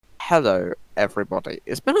Hello, everybody.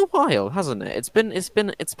 It's been a while, hasn't it? It's been a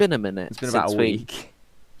minute It's been about since a we. week.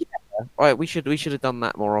 Alright, we should have done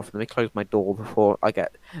that more often. Let me close my door before I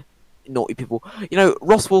get naughty people. You know,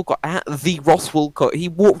 Ross Walcott, the Ross Walcott. He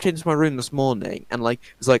walked into my room this morning and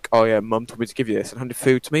was like, "Oh yeah, Mum told me to give you this," and handed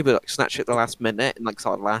food to me, but like snatched it at the last minute and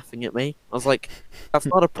started laughing at me. I was like, "That's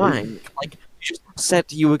not a prank. Like, you just said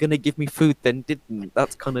you were gonna give me food, then didn't.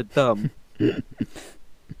 That's kind of dumb."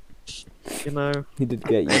 You know. He did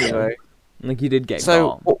get you. Anyway. Like, you did get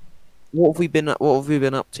So, caught. what have we been? What have we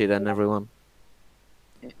been up to then, everyone?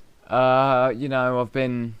 I've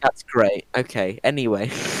been... That's great. Okay. Anyway,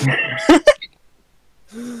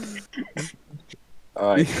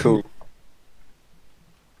 Alright, cool.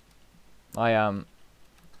 You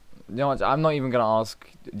know what, I'm not even going to ask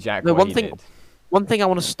Jack No, what one he thing- did. one thing I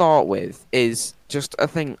want to start with is just a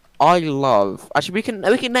thing I love. Actually, we can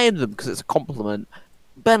name them because it's a compliment.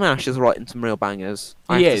 Ben Ash is writing some real bangers.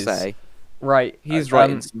 I He have is. to say, Right. he's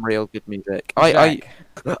writing some real good music. Jack,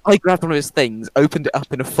 I grabbed one of his things, opened it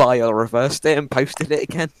up in a file, reversed it, and posted it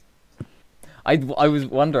again. I was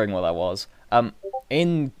wondering what that was.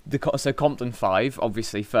 So Compton 5,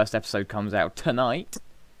 obviously, first episode comes out tonight.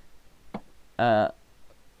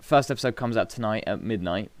 First episode comes out tonight at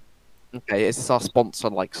midnight. Okay, it's our sponsor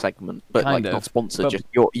segment, but Kind of, not sponsored, but- just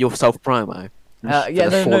your self promo. Yeah,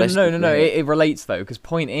 no. It relates though, because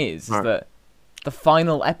point is Right. that the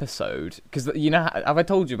final episode, because have I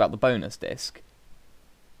told you about the bonus disc?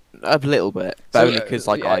 A little bit, So, only because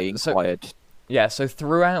I inquired. Yeah, so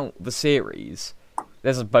throughout the series,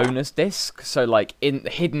 there's a bonus disc. So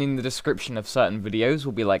hidden in the description of certain videos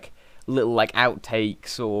will be little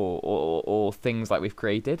outtakes or things we've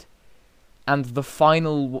created. And the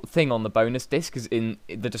final thing on the bonus disc is in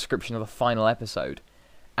the description of the final episode.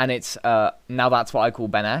 And it's now that's what I call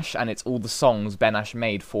Ben Ash, and it's all the songs Ben Ash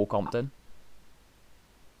made for Compton.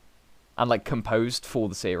 And composed for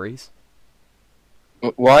the series.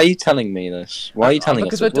 Why are you telling me this? Why are you telling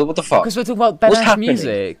us? What the fuck? Because we're talking about Ben What's Ash happening?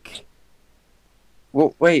 music.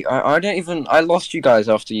 Well, wait, I don't even. I lost you guys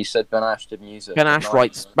after you said Ben Ash did music. Ben Ash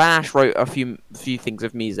wrote a few things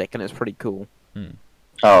of music, and it's pretty cool.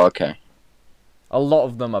 Oh, okay. A lot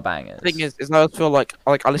of them are bangers. The thing is I feel like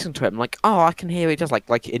I listen to it, I'm like, oh, I can hear he does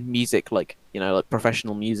like in music,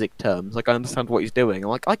 professional music terms. I understand what he's doing. I'm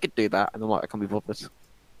like, I could do that, and I'm like, I can't be bothered.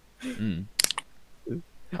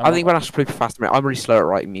 I think Ben Ash is pretty fast. I'm really slow at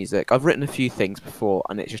writing music. I've written a few things before,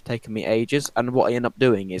 and it's just taken me ages. And what I end up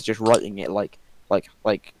doing is just writing it like I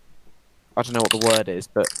don't know what the word is,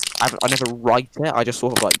 but I never write it. I just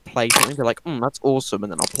sort of play something, be like, that's awesome,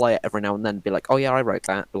 and then I'll play it every now and then, be like, oh yeah, I wrote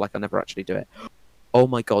that, but I never actually do it. Oh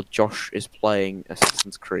my god, Josh is playing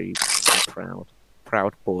Assassin's Creed. I'm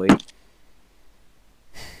proud boy.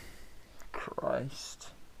 Christ.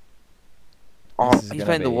 Oh, This is he's gonna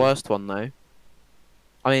playing the be- worst one though.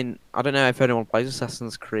 I mean, I don't know if anyone plays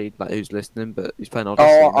Assassin's Creed, who's listening, but he's playing Odyssey.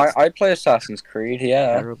 Oh, and it's I play Assassin's Creed.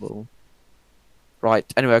 Yeah. terrible. Right.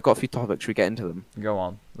 Anyway, I've got a few topics. Should we get into them? Go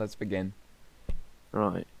on, let's begin.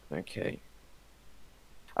 Right. Okay.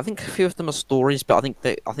 I think a few of them are stories, but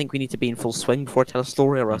I think we need to be in full swing before I tell a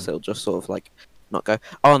story, or else it'll just sort of not go.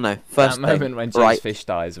 Oh no! First That thing, moment when James right? Fish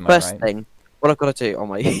dies, am I First right? thing, what I've got to do. Oh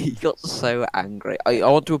my! He got so angry. I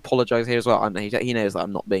want to apologise here as well. I know he knows that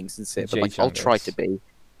I'm not being sincere, but Jay I'll try Chungus. to be.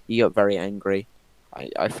 He got very angry.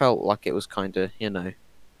 I felt like it was kind of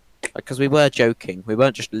because we were joking. We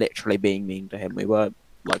weren't just literally being mean to him. We were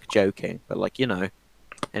joking, but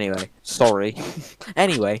Anyway, sorry.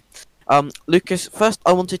 Anyway, Lucas, first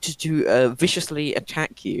I wanted to viciously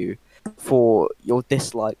attack you for your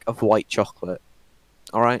dislike of white chocolate.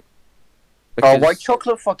 Alright? Oh, white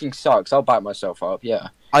chocolate fucking sucks. I'll bite myself up. Yeah.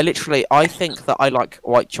 I think that I like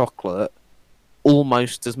white chocolate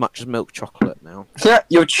almost as much as milk chocolate now. Yeah,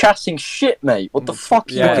 you're chatting shit, mate. What the fuck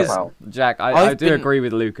are you Yeah, on about? Jack, I I've do been- agree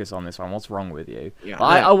with Lucas on this one. What's wrong with you?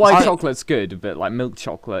 Yeah, White chocolate's good, but milk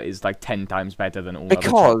chocolate is 10 times better than all other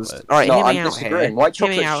because chocolate. alright, No, hear me I'm out disagreeing. here. White Hear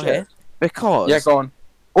me chocolate's out shit. here. Because Yeah, go on.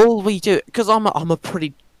 all we do, because I'm a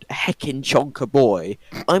pretty heckin' chonker boy,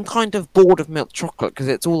 I'm kind of bored of milk chocolate because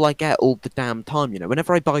it's all I get all the damn time,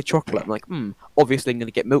 Whenever I buy chocolate, I'm like, obviously I'm going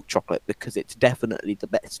to get milk chocolate because it's definitely the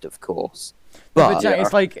best, of course. But But Jack,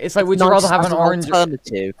 it's like, would you nice rather have as an orange?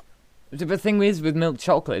 alternative? The thing is with milk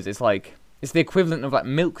chocolate is it's the equivalent of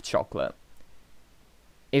milk chocolate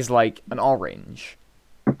is an orange,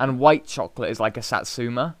 and white chocolate is like a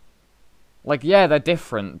satsuma. Yeah, they're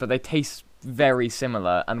different, but they taste very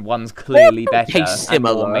similar, and one's clearly better taste and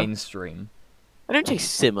more similar. mainstream. They don't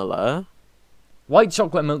taste similar. White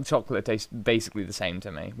chocolate and milk chocolate taste basically the same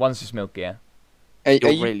to me. One's just milkier. Are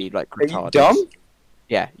You're you, really are you retarded. dumb?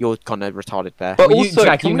 Yeah, you're kind of retarded there. But Well, also,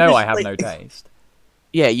 Jack, can you we know just, I have like- no taste.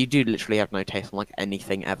 Yeah, you do literally have no taste on like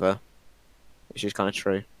anything ever, which is kind of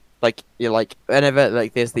true. Like you're like whenever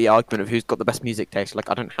like there's the argument of who's got the best music taste. Like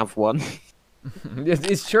I don't have one.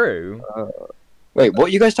 It's true. Wait,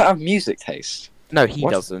 what? You guys don't have music taste? No, he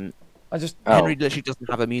What? doesn't. I just Oh. Henry literally doesn't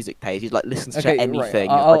have a music taste. He like listens Okay, to right,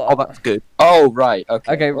 anything. I'll- Like, oh, that's good. Oh, right.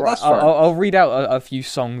 Okay. okay. Well, Right, that's fine. I'll read out a few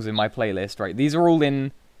songs in my playlist. Right, these are all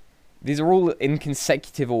in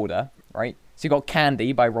consecutive order. Right, so you got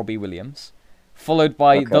 "Candy" by Robbie Williams, followed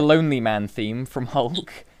by Okay. the "Lonely Man" theme from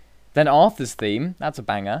Hulk, then Arthur's theme. That's a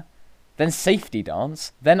banger. Then "Safety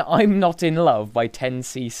Dance." Then "I'm Not in Love" by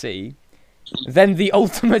 10cc. Then "The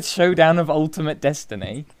Ultimate Showdown of Ultimate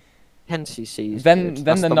Destiny." 10cc. Then good. the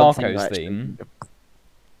That's one thing Narcos that actually- theme.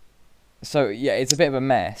 So yeah, it's a bit of a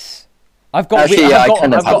mess. I've got Actually, yeah, I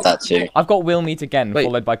kind of have that too. I've got "We'll Meet Again" Wait,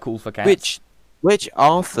 followed by "Cool for Cats." Which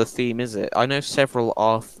Arthur theme is it? I know several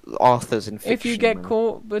Arthurs in fiction. If you get man.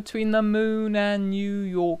 caught between the moon and New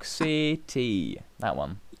York City, that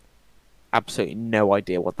one. Absolutely no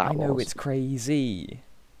idea what that I know was. it's crazy.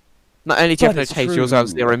 Not only do you have but no it's taste, you also have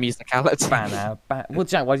true. zero musicality. Well,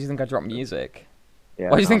 Jack, why do you think I drop music? Yeah,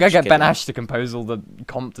 Why do you no, think I'm I just get Ben kidding. Ash to compose all the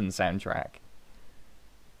Compton soundtrack?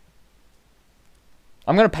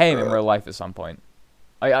 I'm gonna pay him in real life at some point.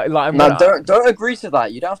 I'm No, gonna- don't agree to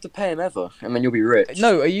that. You don't have to pay him ever, and then you'll be rich.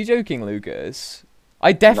 No, are you joking, Lucas?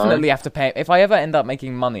 I definitely have to pay. If I ever end up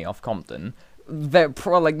making money off Compton, they're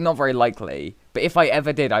probably not very likely. But if I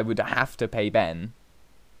ever did, I would have to pay Ben.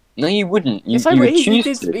 No, you wouldn't. You, Yes, I you would. would He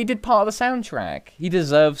choose did. to. He did part of the soundtrack. He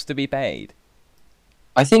deserves to be paid.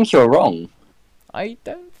 I think you're wrong. I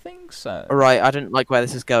don't think so. Alright, I don't like where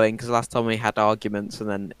this is going because last time we had arguments and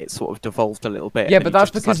then it sort of devolved a little bit. Yeah, and but you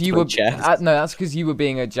that's just because decided you to were. play chess. No, that's because you were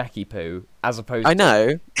being a Jackie Poo, as opposed. I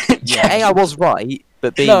know. Yeah. A, I was right,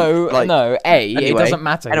 but B, No, like, no. A, it anyway, doesn't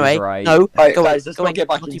matter Anyway, who's right. no. Right, go guys, on, let's go not on, get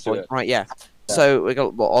back multi into point. it. Right, yeah. So we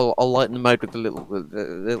got. Well, I'll lighten the mode with the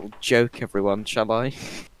little joke, everyone. Shall I?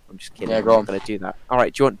 I'm just kidding. Yeah, I'm go not on. gonna do that. All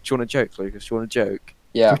right. Do you want a joke, Lucas? Do you want a joke?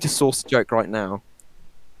 Yeah. Can we just source a joke right now?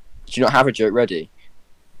 Do you not have a joke ready?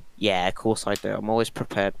 Yeah, of course I do. I'm always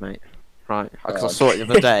prepared, mate. Right, because I God. saw it the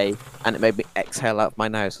other day, and it made me exhale out of my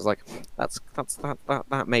nose. I was like,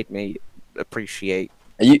 that made me appreciate.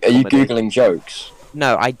 Are you Comedy. googling jokes?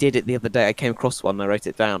 No, I did it the other day. I came across one and I wrote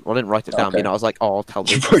it down. Well, I didn't write it down, but, Okay. I was like, oh, I'll tell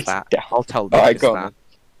You Lucas wrote it that. down. I'll tell Alright, Lucas go that. on.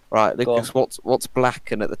 Right, Go Lucas, what's black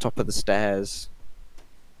and at the top of the stairs?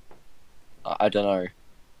 I don't know.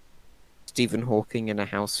 Stephen Hawking in a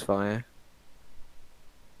house fire.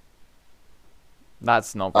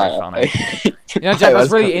 That's not very funny. You You know, Jack,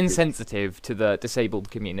 that's really insensitive to the disabled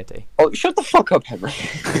community. Oh, shut the fuck up, Henry.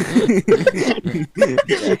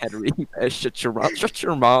 Yeah, Henry, shut your mouth. Shut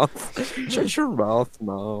your mouth. Shut your mouth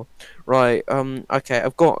now. Right. Okay.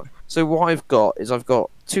 So what I've got is I've got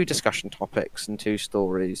 2 discussion topics and 2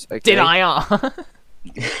 stories. Okay? Did I? Oh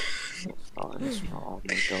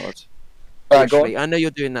my god. Alright, go Literally, I know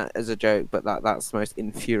you're doing that as a joke, but that's the most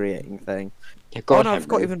infuriating thing. Yeah, go Oh on, no, I've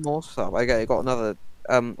got Henry. even more stuff. Okay, I got another.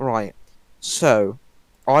 Right. So,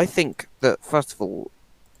 I think that first of all,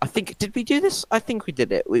 did we do this? I think we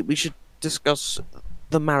did it. We should discuss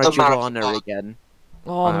the marijuana again.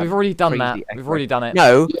 Oh, we've already done that. crazy We've already done it.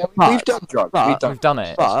 No, Yeah, but- we've done drugs. but- We've We've done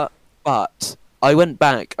it. but I went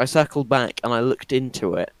back. I circled back and I looked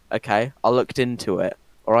into it. Okay, I looked into it.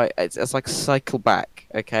 All right, it's like cycle back.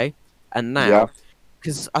 Okay, and now Yeah.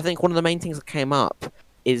 because I think one of the main things that came up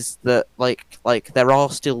is that like there are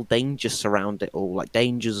still dangers around it all, like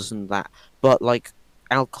dangers and that, but like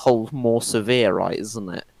alcohol's more severe, right? Isn't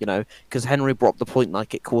it? You know, because Henry brought up the point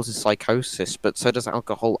like it causes psychosis, but so does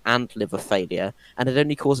alcohol and liver failure, and it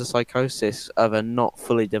only causes psychosis of a not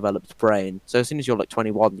fully developed brain. So as soon as you're like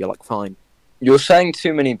 21, you're like fine. You're saying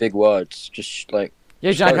too many big words. Just like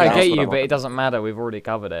Yeah, Jack, Sorry, I that's get what I you, but want. it doesn't matter. We've already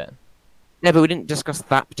covered it. Yeah, but we didn't discuss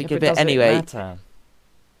that Yeah, particular but bit does it anyway. matter?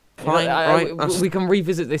 Fine, right? We can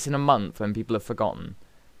revisit this in a month when people have forgotten.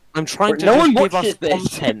 I'm trying to No just one give us watches this.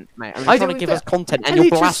 content, mate. I'm I trying to don't- give us content, and Ellie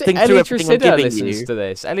you're blasting Ellie through everything I'm Tricida giving listens you. to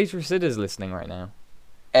this. Ellie Tricida's listening right now.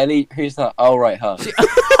 Ellie, who's that? Oh right, her.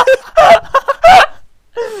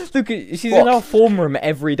 Look, she's in What? our form room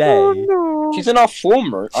every day. Oh, She's in our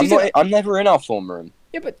form room. She's in- I'm never in our form room.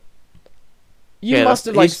 Yeah, but you Yeah, must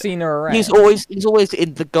have like he's- seen her around. He's always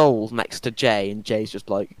in the goal next to Jay, and Jay's just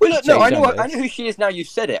like, Well, no, Jay I know Jonas. who she is now. You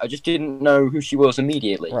said it. I just didn't know who she was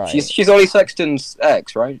immediately. Right. She's Ollie Sexton's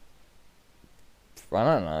ex, right? I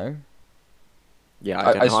don't know. yeah,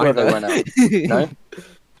 I don't know swear they either." went out. No,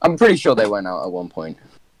 I'm pretty sure they went out at one point.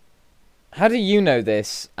 How do you know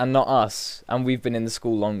this and not us? And we've been in the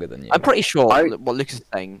school longer than you. I'm pretty sure I- that what Lucas is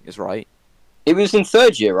saying is right. It was in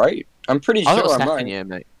third year, right? I'm pretty I sure was I'm second right. year,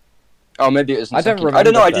 mate. Oh, maybe it was in I don't second. I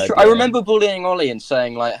don't know. remember third I year. remember bullying Ollie and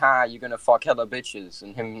saying like, "Ha, you're gonna fuck hella bitches,"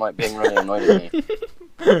 and him like being really annoyed at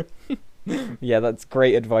me. Yeah, that's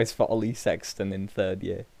great advice for Ollie Sexton in third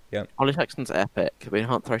year. Ollie Sexton's epic. We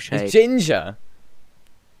can't throw shade. He's ginger.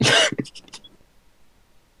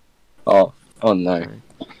 Oh no.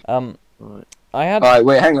 Right. I had. Alright,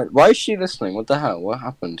 wait, hang on. Why is she listening? What the hell? What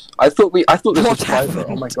happened? I thought this What was private. happened?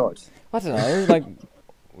 Oh my god. I don't know. Like,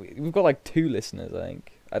 we've got like 2 listeners, I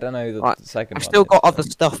think. I don't know the Right, second I've one. still is, got so- other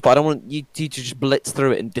stuff, but I don't want you to just blitz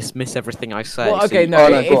through it and dismiss everything I say. Well, so okay, you- no. Oh,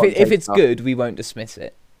 no, if go on, if take it's stuff. good, we won't dismiss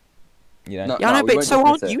it. You know. No. Yeah, I know, we but won't it's so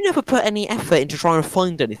dismiss odd. it. You never put any effort into trying to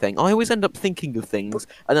find anything. I always end up thinking of things,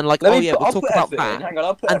 and then like, Let oh me yeah, put- we'll I'll talk put about effort that, in. Hang on,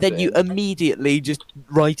 I'll put and then effort you in. immediately just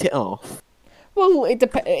write it off. Well, it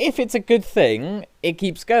if it's a good thing, it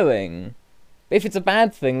keeps going. If it's a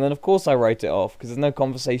bad thing, then of course I write it off because there's no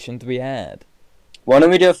conversation to be had. Why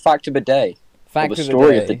don't we do a fact of the day? Fact Or the of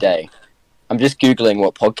story the of the day. I'm just googling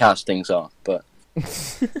what podcast things are, but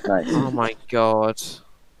nice. Oh my god.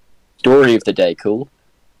 Story of the day, cool.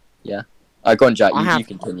 Yeah. Go on, Jack. I You have-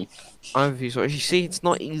 continue. I have you see, it's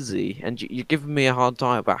not easy, and you're giving me a hard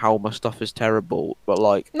time about how my stuff is terrible. But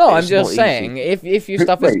like, No, I'm it's just not saying, easy. if your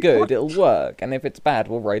stuff is Wait, good, what? it'll work, and if it's bad,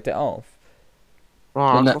 we'll write it off.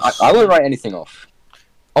 Right, Well, no, I've got I won't write anything off.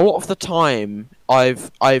 a lot of the time I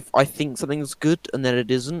think something's good and then it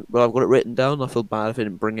isn't, but I've got it written down. I feel bad if I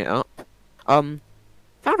didn't bring it up. Found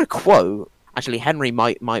a quote. Actually, Henry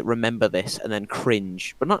might remember this and then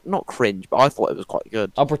cringe, but not cringe. But I thought it was quite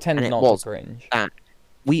good. I'll pretend And it not was. to cringe.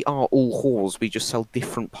 We are all whores. We just sell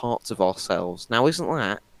different parts of ourselves. Now, isn't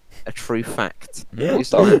that a true fact? What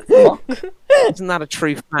the fuck? Isn't that a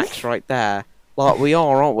true fact right there? Like we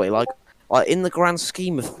are, aren't we? Like in the grand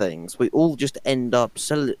scheme of things, we all just end up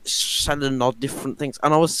selling our different things.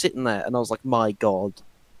 And I was sitting there, and I was like, "My God,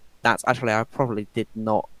 that's actually I probably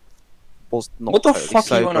was not What the totally fuck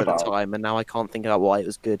are you sober on at the about? time, and now I can't think about why it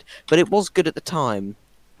was good. But it was good at the time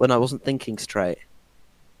when I wasn't thinking straight.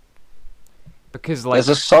 Because, like, There's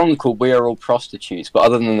a song called "We Are All Prostitutes," but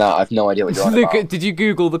other than that, I've no idea what you're on Luke, about. did you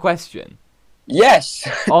Google the question? Yes.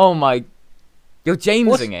 Oh my, you're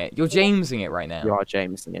Jamesing it. You're Jamesing it right now. You are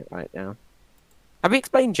Jamesing it right now. Have we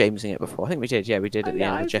explained Jamesing it before? I think we did. Yeah, we did at the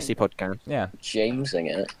end of the Jesse podcast. Yeah. Jamesing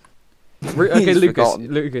it. Okay, He's Lucas. forgotten.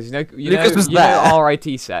 Lucas, Lucas was you know there.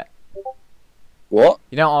 RIT set. What?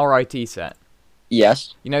 You know RIT set.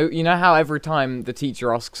 Yes. You know how every time the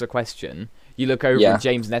teacher asks a question, you look over Yeah. and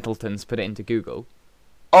James Nettleton's put it into Google.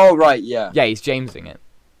 Oh right, yeah. Yeah, he's Jamesing it.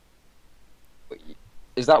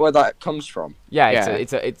 Is that where that comes from? Yeah, Yeah.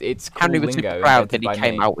 it's cool Henry was lingo super proud that invented he by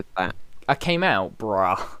came me. out with that. I came out,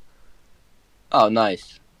 bruh. Oh,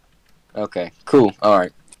 nice. Okay, cool. All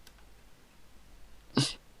right.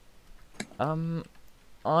 I All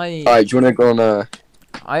right. Do you want to go on a?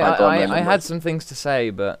 I, go on I, then, I then, had mate. some things to say,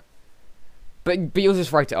 but you'll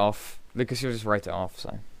just write it off, Lucas. You'll just write it off. So,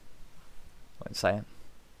 won't say it.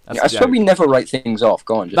 That's Yeah, I the swear joke. we never write things off.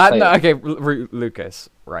 Go on, just That say no, it. okay, Lucas.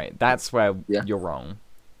 Right, that's where Yeah. you're wrong.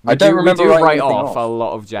 I don't remember we do writing write anything off off. a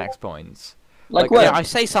lot of Jack's points. Like like, when? Yeah, I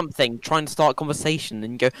say something, trying to start a conversation,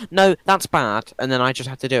 and you go, "No, that's bad," and then I just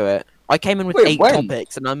have to do it. I came in with Wait, 8 when?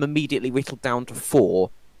 topics, and I'm immediately whittled down to 4.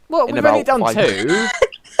 Well, In we've only about done 5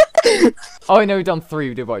 2. Oh, I know we've done 3.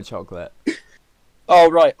 We did white chocolate. Oh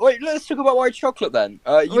right. Wait, let's talk about white chocolate then.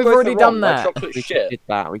 You We've both already are done wrong. that. White chocolate We just shit. did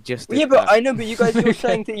that. We just did Yeah, but that. I know. But you guys were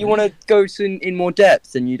saying that you want to go in more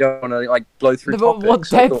depth and you don't want to like blow through No, but topics. what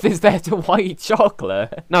so I depth thought- is there to white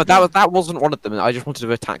chocolate? No, that wasn't one of them. I just wanted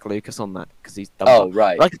to attack Lucas on that because he's dumb. Oh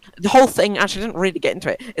right. Like the whole thing, actually, I didn't really get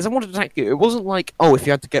into it. Is I wanted to attack you. It wasn't like, oh, if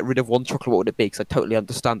you had to get rid of one chocolate, what would it be? Because I totally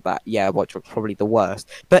understand that. Yeah, white chocolate's probably the worst.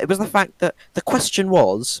 But it was the fact that the question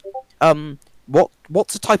was,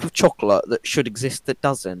 what's a type of chocolate that should exist that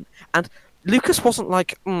doesn't? And Lucas wasn't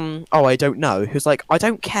like, oh, I don't know. He was like, I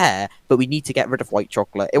don't care, but we need to get rid of white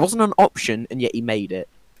chocolate. It wasn't an option, and yet he made it.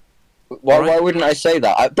 Why wouldn't I say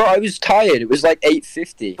that? Bro, I was tired. It was like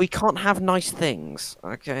 8:50. We can't have nice things,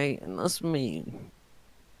 okay? And that's mean.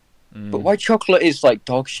 But white chocolate is like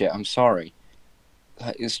dog shit. I'm sorry.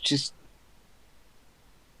 Like, it's just.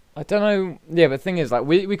 I don't know. Yeah, but the thing is, like,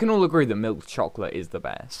 we can all agree that milk chocolate is the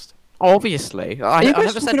best. Obviously, Are you I guys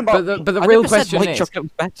never said. talking about? But the I real never said question white is, chocolate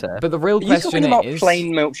was better. but the real Are you question talking about is,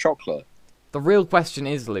 plain milk chocolate? the real question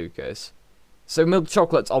is, Lucas. So milk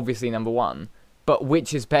chocolate's obviously number 1, but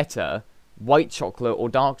which is better, white chocolate or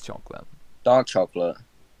dark chocolate? Dark chocolate.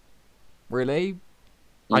 Really?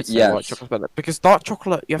 I'd say Yes. white chocolate's better because dark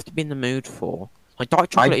chocolate you have to be in the mood for. Like dark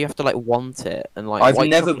chocolate, you have to like want it, and like I've white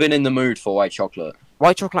never chocolate, been in the mood for white chocolate.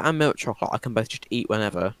 white chocolate and milk chocolate. I can both just eat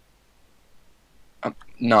whenever.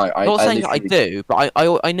 No, I'm not saying that I literally- do, but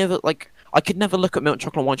I never like I could never look at milk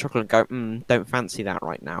chocolate and white chocolate and go, don't fancy that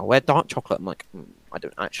right now. Where dark chocolate, I'm like, I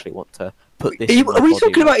don't actually want to put this. In my Are we body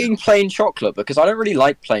talking right about now." eating plain chocolate? Because I don't really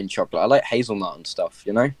like plain chocolate. I like hazelnut and stuff.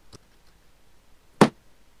 You know,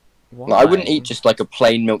 like, I wouldn't eat just like a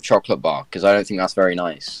plain milk chocolate bar because I don't think that's very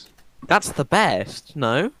nice. That's the best.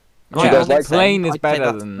 No. Do you guys like plain is I'd say better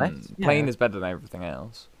that's than the best, plain yeah. is better than everything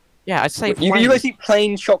else. Yeah, I'd say You plain. guys eat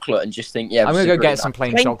plain chocolate and just think, yeah. I'm this gonna is go really get some nice.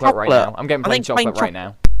 plain Plain chocolate right chocolate. now. I'm getting I plain think plain chocolate right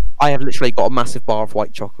now. I have literally got a massive bar of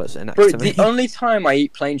white chocolate sitting next Bro, to me. the only time I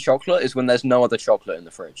eat plain chocolate is when there's no other chocolate in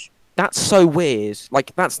the fridge. That's so weird.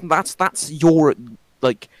 Like that's your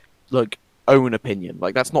like own opinion.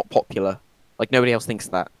 Like that's not popular. Like nobody else thinks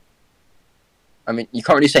that. I mean, you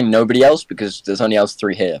can't really say nobody else because there's only us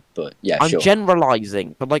three here. But yeah, I'm sure.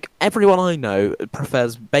 generalizing, but like everyone I know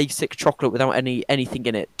prefers basic chocolate without anything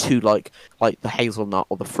in it to like the hazelnut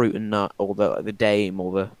or the fruit and nut or the dame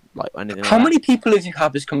or the like anything. How like many people have you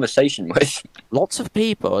had this conversation with? that. Lots of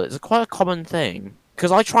people. It's quite a common thing.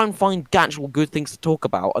 Because I try and find actual good things to talk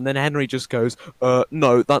about, and then Henry just goes,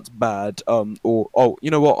 no, that's bad, or, oh, you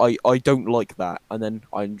know what, I don't like that, and then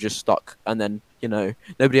I'm just stuck, and then, you know,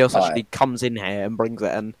 nobody else actually comes in here and brings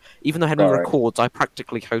it, and even though Henry Alright. records, I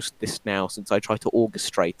practically host this now, since I try to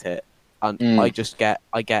orchestrate it, and I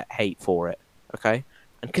get hate for it, okay?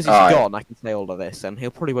 And because he's Alright. gone, I can say all of this, and he'll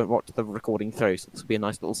probably won't watch the recording through, so this will be a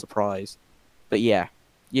nice little surprise. But yeah,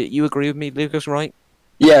 you agree with me, Lucas, right?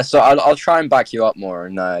 Yeah, so I'll try and back you up more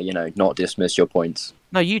and, you know, not dismiss your points.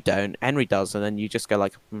 No, you don't. Henry does, and then you just go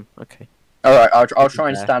like, okay. Alright, I'll try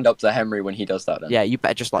and Yeah. stand up to Henry when he does that then. Yeah, you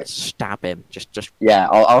better just like stab him. Just. Yeah,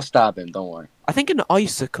 I'll stab him, don't worry. I think an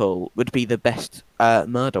icicle would be the best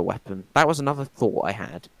murder weapon. That was another thought I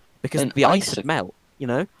had because An the ice icicle? would melt. You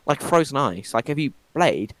know, like frozen ice. Like if you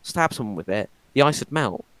blade stab someone with it, the ice would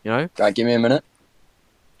melt. You know. Right, give me a minute.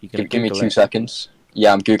 You can Give me Google 2 it. seconds.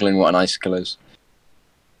 Yeah, I'm googling what an icicle is.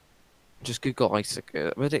 Just Google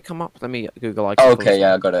icicle. Would it come up? Let me Google icicle. Oh, okay,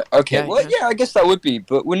 yeah, I got it. Okay, Yeah, well, yeah. yeah, I guess that would be,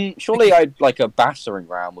 but wouldn't surely I'd like a battering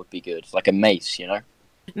ram would be good, like a mace, you know?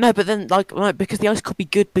 No, but then like because the ice could be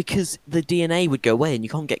good because the DNA would go away and you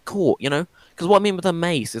can't get caught. You know. Because what I mean with a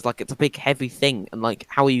mace is like it's a big heavy thing, and like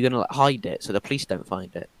how are you gonna like, hide it so the police don't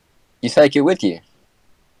find it? You take it with you.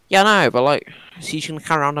 Yeah, I know, but like, so you can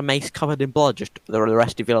carry around a mace covered in blood just for the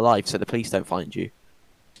rest of your life, so the police don't find you.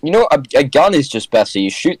 You know, a gun is just better. You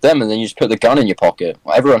shoot them and then you just put the gun in your pocket.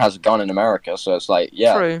 Well, everyone has a gun in America, so it's like,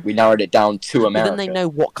 yeah, True. we narrowed it down to But America. then they know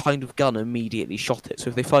what kind of gun immediately shot it, so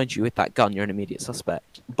if they find you with that gun, you're an immediate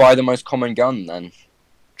suspect. Buy the most common gun then.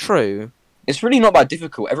 True. It's really not that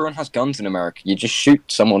difficult. Everyone has guns in America. You just shoot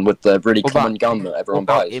someone with the really What common about- gun that What everyone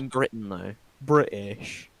about buys. in Britain though?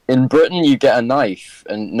 British. In Britain, you get a knife,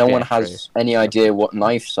 and no Yeah, one has any idea what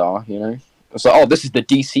knives are, you know? It's like, oh, this is the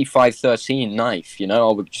DC 513 knife, you know?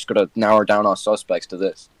 Oh, we've just got to narrow down our suspects to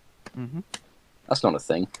this. Mhm. That's not a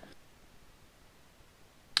thing.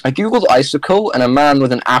 I googled icicle, and a man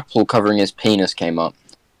with an apple covering his penis came up.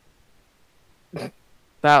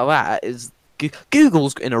 That is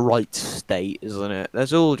Google's in a right state, isn't it?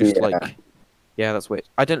 There's all just Yeah. like, yeah, that's weird.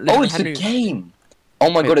 I don't. Oh, listen, it's Henry, a game! Oh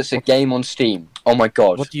my Wait, god, it's a game on Steam. Oh my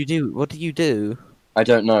god. What do you do? What do you do? I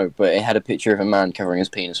don't know, but it had a picture of a man covering his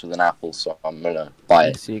penis with an apple, so I'm gonna buy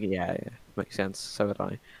it. Yes, yeah, makes sense. So would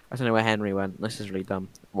I. I don't know where Henry went. This is really dumb.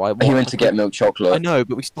 Why? He went to get milk I chocolate. know,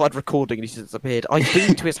 but we started recording and he just disappeared. I've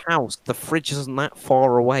been to his house. The fridge isn't that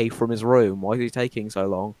far away from his room. Why is he taking so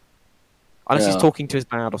long? Unless Yeah. he's talking to his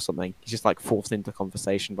dad or something. He's just like forced into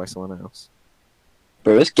conversation by someone else.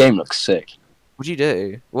 Bro, this game looks sick. What do you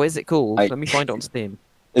do? What is it called? I- Let me find it on Steam.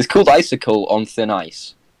 It's called Icicle on Thin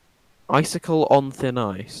Ice. Icicle on Thin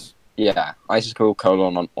Ice. Yeah, Icicle :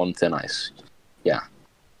 on Thin Ice. Yeah.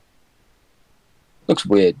 Looks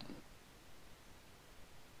weird.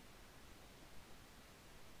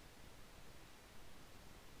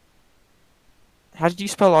 How did you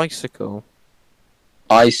spell icicle?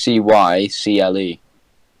 ICYCLE.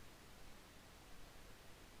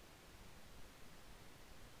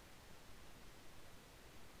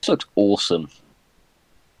 This looks awesome.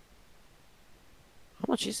 How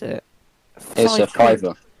much is it? It's a £5.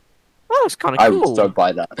 $5. Oh, it's kind I of would cool. still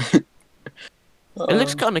buy that. It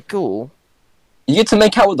looks kind of cool. You get to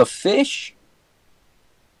make out with a fish?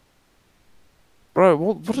 Bro,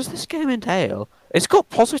 what does this game entail? It's got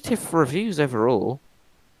positive reviews overall.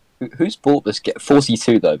 Who's bought this game?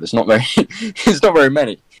 42 though. There's not very. It's not very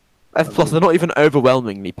many. Plus, they're not even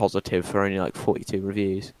overwhelmingly positive for only like 42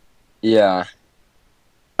 reviews. Yeah.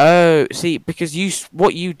 Oh, see, because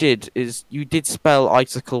what you did is you did spell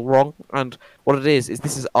icicle wrong, and what it is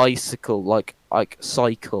this is icicle, like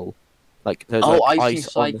cycle. Like there's Oh, like icy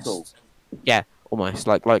ice on cycle. yeah, almost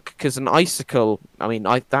like because an icicle. I mean,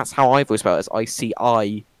 that's how I've always spelled it. It's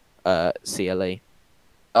ICICLE.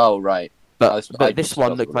 Oh, right. But I this just one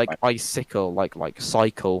spelled looked it like right. icicle, like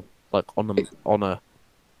cycle, like on a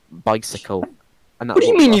bicycle. And What do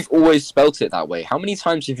you mean you've always spelt it that way? How many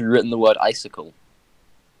times have you written the word icicle?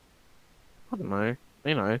 I don't know.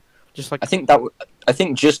 You know, just like I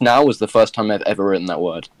think just now was the first time I've ever written that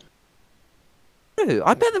word. Ooh,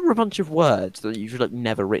 I bet there were a bunch of words that you've like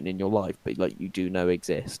never written in your life, but like you do know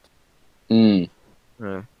exist. Mm.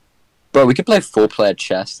 Yeah. Bro, we could play 4-player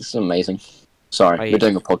chess. This is amazing. Sorry, I- we're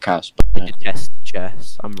doing a podcast. I But, detest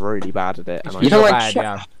chess. I'm really bad at it. And You You're don't like bad, chess?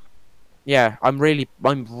 yeah. yeah, I'm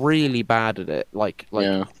really bad at it. Like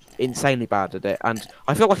yeah. insanely bad at it. And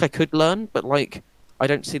I feel like I could learn, but like I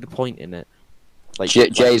don't see the point in it. Like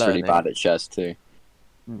Jay's really learning. bad at chess too.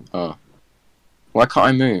 Hmm. Oh. Why can't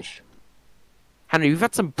I move? Henry, we've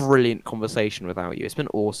had some brilliant conversation without you. It's been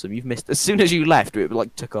awesome. You've missed as soon as you left, it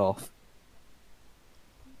like took off.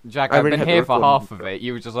 Jack, I I've really been hope the here for recording- half of it.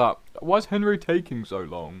 You were just like, why's Henry taking so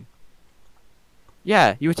long?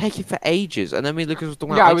 Yeah, you were taking for ages, and then Lucas was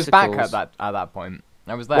talking Yeah, about I was back icicles. at that point.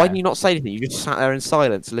 I was there. Why didn't you not say anything? You just sat there in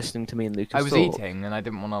silence, listening to me and Lucas I was talk. eating, and I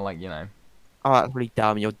didn't want to, like, you know. Oh, that's really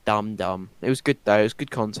dumb. You're dumb. It was good though. It was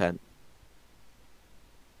good content.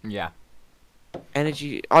 Yeah.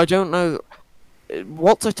 Energy. I don't know.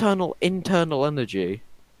 What's internal energy?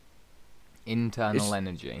 Internal It's-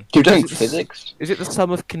 energy. You're doing Is it- physics? Is it the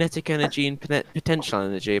sum of kinetic energy and potential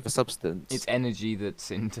energy of a substance? It's energy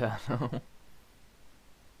that's internal.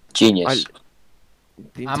 Genius.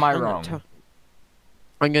 The Am I internal- wrong?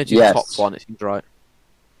 I'm going to do Yes. the top one. It seems right.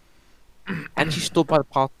 Energy stored by the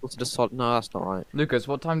particles to the solid. No, that's not right. Lucas,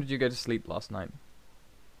 what time did you go to sleep last night?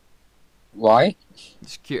 Why?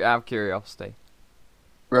 Just out of curiosity.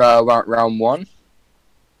 Round 1?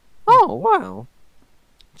 Oh wow.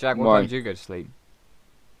 Jack, what Why? time did you go to sleep?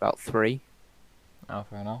 About 3. Oh,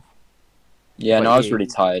 fair enough. Yeah, What no, I was you- really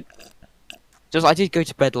tired. Just I did go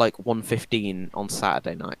to bed like 1:15 on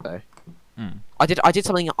Saturday night though. Hmm. I did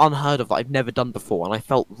something unheard of that I've never done before, and I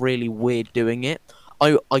felt really weird doing it.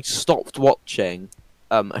 I stopped watching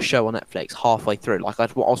a show on Netflix halfway through. Like I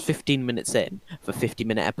was 15 minutes in for a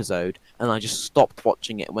 50-minute episode, and I just stopped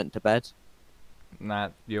watching it and went to bed. Nah,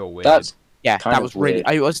 you're weird. That's Yeah, Kind that of was really. weird.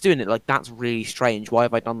 I was doing it like that's really strange. Why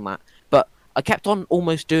have I done that? But I kept on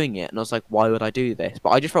almost doing it, and I was like, why would I do this? But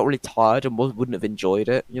I just felt really tired and wouldn't have enjoyed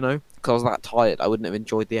it. You know, because I was that tired, I wouldn't have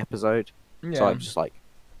enjoyed the episode. yeah. So I just like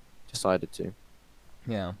decided to.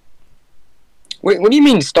 Yeah. Wait, what do you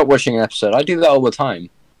mean stop watching an episode? I do that all the time.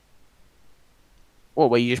 Well,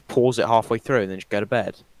 where you just pause it halfway through and then just go to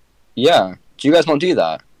bed. Yeah. Do you guys not do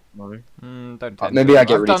that? No. Don't tend Maybe to. I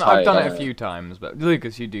get I've really done, I've done tired, it a I few times, but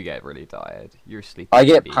Lucas, you do get really tired. You're sleepy. I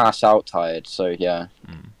get baby. pass out tired, so yeah.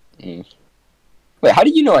 Mm. Mm. Wait, how do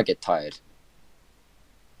you know I get tired?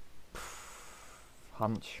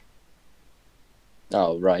 Hunch.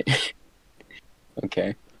 Oh, right.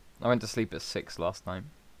 Okay. I went to sleep at 6 last night.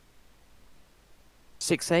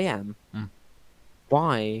 6 a.m. Mm.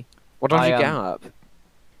 Why? What time did you get up?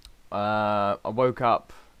 I woke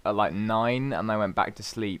up at like 9, and I went back to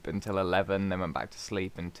sleep until 11. Then went back to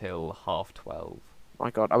sleep until 12:30. My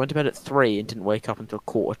God, I went to bed at 3 and didn't wake up until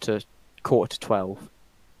quarter to 12.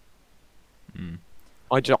 Mm.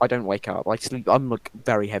 I don't wake up. Like sleep. I'm like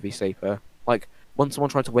very heavy sleeper. Like once someone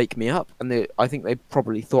tried to wake me up, and I think they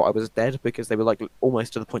probably thought I was dead because they were like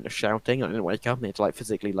almost to the point of shouting. And I didn't wake up, and they had to like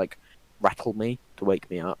physically like rattle me to wake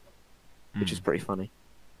me up, which is pretty funny.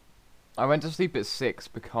 I went to sleep at 6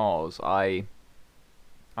 because I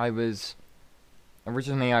was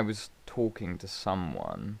originally I was talking to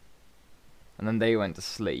someone, and then they went to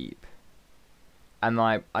sleep, and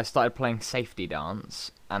I started playing Safety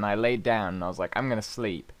Dance, and I laid down and I was like, I'm gonna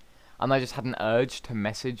sleep, and I just had an urge to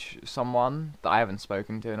message someone that I haven't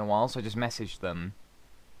spoken to in a while, so I just messaged them,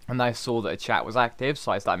 and I saw that a chat was active,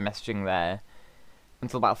 so I started messaging there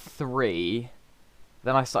until about 3.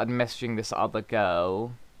 Then I started messaging this other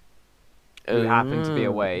girl who happened to be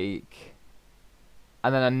awake,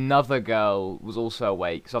 and then another girl was also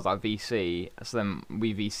awake, so I was like VC, so then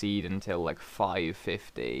we VC'd until like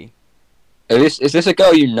 5:50. Is this a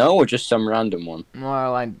girl you know or just some random one?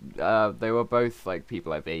 Well, they were both like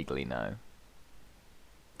people I vaguely know.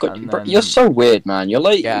 God, And bro, then- you're so weird, man. You're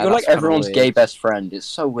like Yeah, you're like that's kinda everyone's weird. gay best friend. It's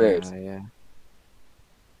so weird. Yeah.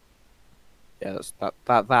 Yeah,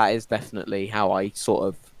 that is definitely how I sort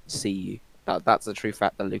of see you. That's the true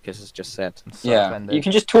fact that Lucas has just said. I'm so Yeah, offended. you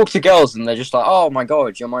can just talk to girls and they're just like, "Oh my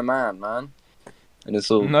god, you're my man, man," and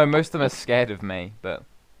it's all. No, most of them are scared of me, but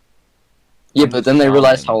Yeah, I'm but just then they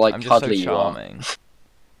realize how charming. like I'm just so cuddly you are. charming.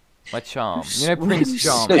 My charm. You I'm know Prince really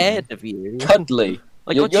Charming? scared of you. Cuddly.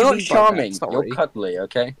 Like, you're what do you not mean by that? charming. Sorry. You're cuddly.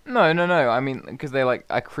 Okay. No. I mean, because they like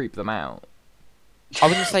I creep them out. I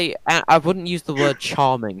wouldn't say. I wouldn't use the word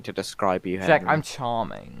charming to describe you, Jack, Henry. I'm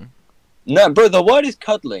charming. No, bro. The word is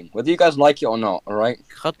cuddling. Whether you guys like it or not. All right.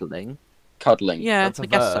 Cuddling. Cuddling. Yeah, That's a I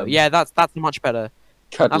guess so. verb. Yeah, that's a much better.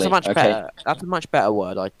 Cuddling. That's a much okay. better. That's a much better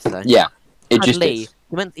word, I'd say. Yeah. It just Cuddly. is.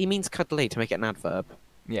 He means cuddly to make it an adverb.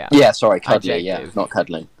 Yeah. Yeah. Sorry. Cuddly. Yeah. Adjective. Not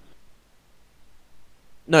cuddling.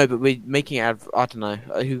 No, but we're making it. I don't know.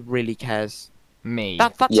 Who really cares? Me.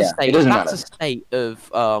 That's Yeah, a it state. doesn't That's matter. a state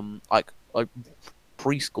of like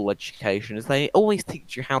preschool education. Is they always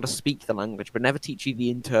teach you how to speak the language, but never teach you the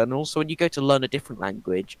internals. So when you go to learn a different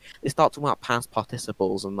language, they start talking about past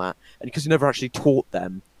participles and that, and because you never actually taught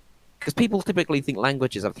them. Because people typically think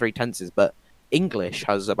languages have 3 tenses, but English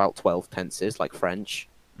has about 12 tenses, like French.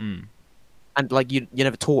 Mm. And like you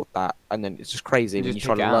never taught that, and then it's just crazy You when just you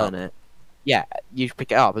try pick to it learn up. it. Yeah, you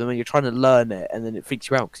pick it up, and then when you're trying to learn it, and then it freaks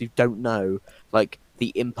you out because you don't know like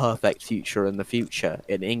the imperfect future and the future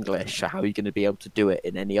in English. So how are you going to be able to do it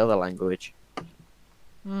in any other language?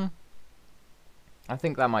 I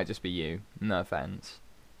think that might just be you. No offense.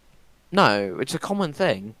 No, it's a common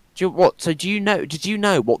thing. Do you, what? So do you know? Did you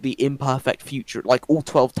know what the imperfect future, like all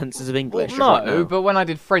 12 tenses of English? Well, are right no, now? but when I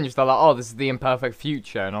did French, they're like, "Oh, this is the imperfect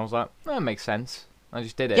future," and I was like, "That makes sense." I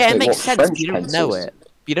just did it. Yeah, it Wait, makes what sense. But French you don't know tenses? it.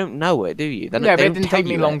 You don't know it, do you? Then Yeah, they but it don't didn't tell take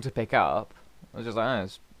me you long it. to pick up. I was just like, oh,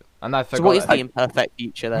 and I forgot. So what is it. the imperfect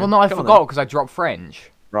future then? Well, no, I Come on forgot because I dropped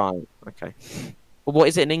French. then. Right. Okay. Well, what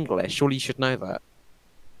is it in English? Surely you should know that.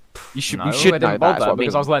 You should. No, you should I know didn't that. That's bother what I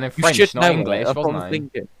because mean. I was learning You French, should not know English, it. That's what wasn't I'm I?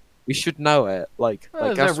 thinking. We should know it. Like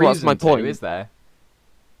Well, that's there's no my reason point. to, is there?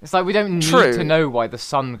 It's like we don't need True. to know why the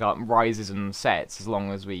sun rises and sets as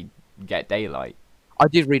long as we get daylight. I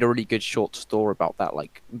did read a really good short story about that,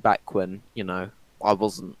 like back when I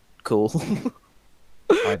wasn't cool.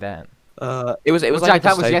 I bet. It was Well, like Jack, a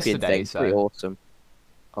that was dystopian yesterday, thing. so- Pretty awesome.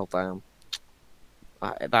 Oh damn.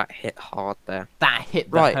 That hit hard there. That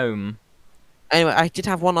hit the Right. home. Anyway, I did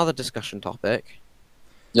have one other discussion topic.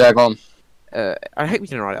 Yeah. Go on. I hope you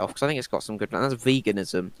didn't write it off because I think it's got some good. And that's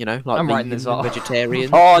veganism. You know, like I'm writing this vegans and off. vegetarians.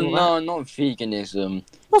 Oh and all that. no, not veganism.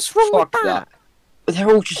 What's wrong Fuck with that? They're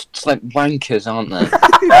all just like wankers, aren't they?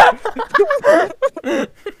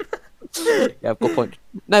 Yeah, I've got a point.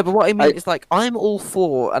 No, but what I mean I- is like I'm all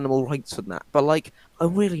for animal rights and that, but like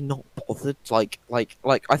I'm really not bothered. Like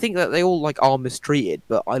I think that they all like are mistreated,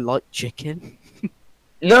 but I like chicken.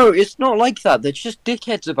 No, it's not like that. They're just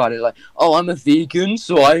dickheads about it. Like, oh, I'm a vegan,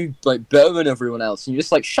 so I'm like better than everyone else. And you're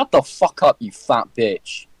just like, shut the fuck up, you fat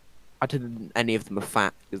bitch. I didn't. Any of them are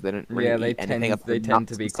fat because they don't really Yeah, they eat anything tend other they than tend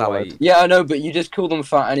nuts to be and salad. quite. Yeah, I know, but you just call them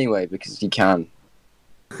fat anyway because you can.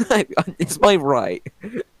 It's my right.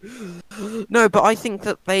 No, but I think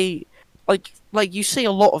that they like you see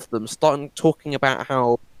a lot of them starting talking about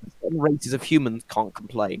how certain races of humans can't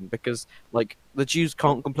complain because like the Jews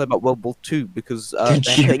can't complain about World War II because they're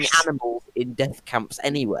putting Jews. animals in death camps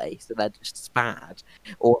anyway, so they're just bad.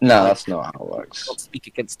 Or No, like, that's not how it works. not speak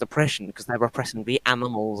against oppression because they're oppressing the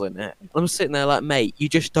animals in it. I'm sitting there like, mate, you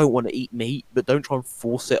just don't want to eat meat, but don't try and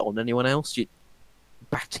force it on anyone else, you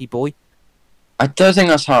batty boy. I don't think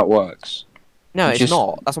that's how it works. No, You it's just-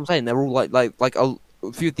 not. That's what I'm saying. They're all like a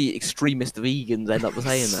few of the extremist vegans end up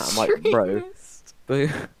saying that. I'm like, bro, but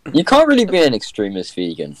You can't really be an extremist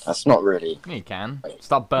vegan. That's not really. Yeah, you can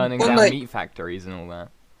start burning Well, down like- meat factories and all that.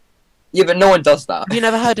 Yeah, but no one does that. have you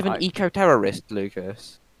never heard of an I- eco-terrorist,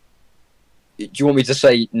 Lucas? Do you want me to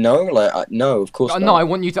say no? Like, no, of course Oh, not. no, I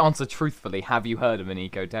want you to answer truthfully. Have you heard of an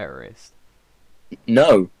eco-terrorist?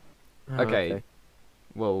 No. Oh, Okay.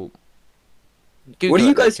 Well, Google What do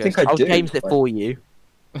you it, guys Lucas. think I I'll do? James it Like- for you.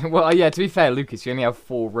 well, yeah. To be fair, Lucas, you only have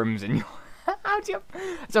 4 rooms in your. How do you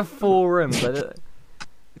have 4 rooms?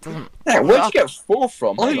 It doesn't. Yeah, where'd you get 4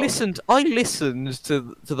 from? I Hang on. listened to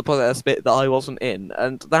the podcast bit that I wasn't in,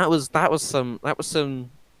 and that was some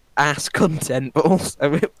ass content, but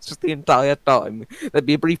also it was just the entire time there'd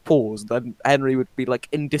be a brief pause, then Henry would be like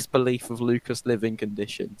in disbelief of Lucas' living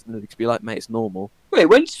conditions, and Lucas would be like, "Mate, it's normal." Wait,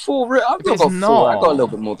 when's 4 rooms? I've got It's 4. not. I've got a little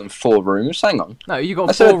bit more than 4 rooms. Hang on. No, you I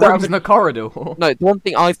got said 4 that rooms in the corridor. No, the one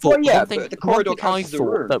thing I thought, Well, yeah, one thing, but the one corridor thing I counts as a thought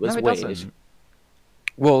room. that was No, it weird doesn't.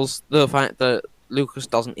 was the fact that Lucas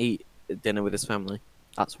doesn't eat dinner with his family.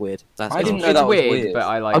 That's weird. That's I didn't odd. know It's that was weird, weird. but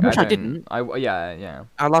I like. I wish I don't- didn't. Yeah.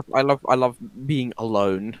 I love being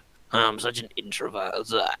alone. I'm such an introvert.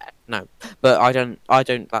 No, but I don't.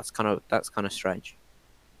 That's kind of strange.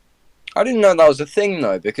 I didn't know that was a thing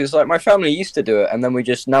though, because like my family used to do it, and then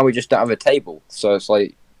now we just don't have a table. So it's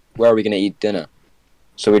like, where are we gonna eat dinner?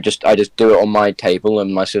 So I just do it on my table,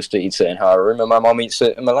 and my sister eats it in her room, and my mom eats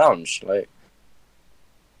it in the lounge. Like,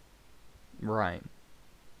 Right.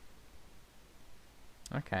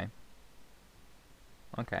 Okay.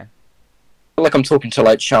 Okay. I feel like I'm talking to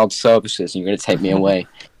like child services, and you're gonna take me away.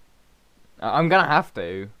 I'm gonna have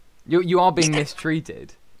to. You are being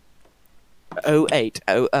mistreated.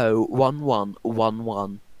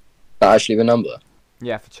 08001111. That actually the number.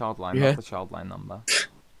 Yeah, for Childline, Yeah. not the Childline number.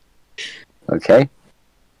 Okay.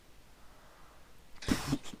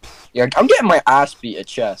 Yeah, I'm getting my ass beat at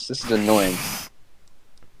chess. This is annoying.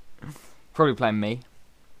 Probably playing me.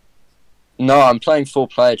 No, I'm playing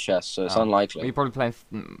 4-player chess, so it's Oh. unlikely. You're probably playing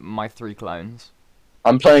my 3 clones.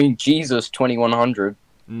 I'm playing Jesus 2100.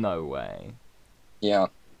 No way. Yeah.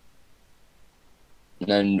 And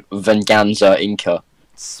then Venganza Inca.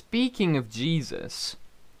 Speaking of Jesus,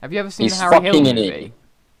 have you ever seen He's the Harry Hill fucking an movie? idiot.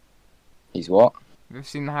 He's what? Have you ever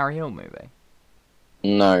seen the Harry Hill movie?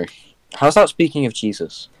 No. How's that speaking of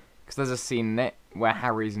Jesus? Because there's a scene in it where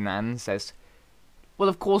Harry's nan says, "Well,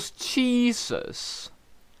 of course, Jesus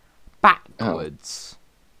backwards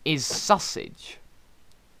is sausage."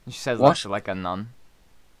 And she says What? that to like a nun.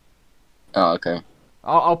 Oh, okay.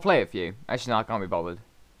 I'll play it for you. Actually, no, I can't be bothered.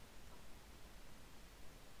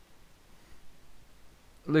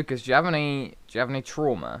 Lucas, do you have any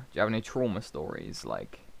trauma? Do you have any trauma stories?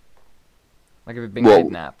 Like have you been Whoa.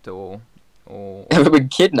 kidnapped or Ever been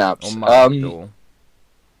kidnapped? mugged or...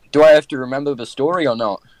 Do I have to remember the story or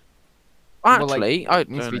not? Well, like, Actually, it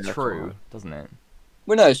needs to be don't know. true, doesn't it?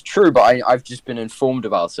 Well, no, it's true, but I've just been informed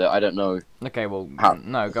about it. I don't know. Okay, well, How?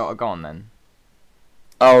 no, go on then.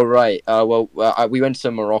 Oh, right. We went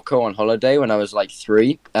to Morocco on holiday when I was like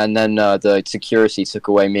 3, and then the security took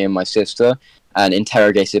away me and my sister and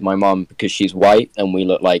interrogated my mum because she's white and we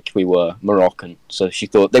looked like we were Moroccan. So she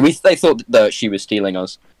thought they thought that she was stealing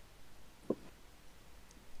us.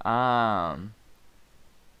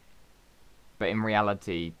 But in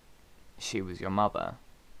reality, she was your mother,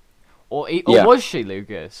 or Yeah. was she,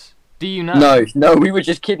 Lucas? Do you know? No, we were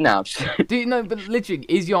just kidnapped. Do you know? But literally,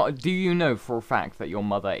 do you know for a fact that your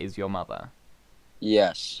mother is your mother?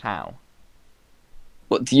 Yes. How?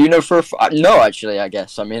 What do you know for a no, actually, I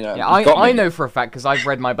guess. I mean, Yeah, you got I me. know for a fact because I've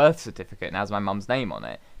read my birth certificate and it has my mum's name on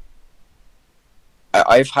it.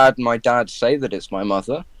 I've had my dad say that it's my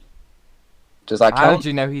mother. Does that How count? do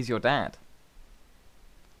you know he's your dad?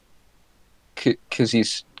 Because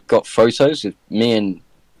he's got photos of me and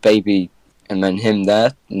baby, and then him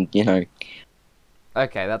there, and you know.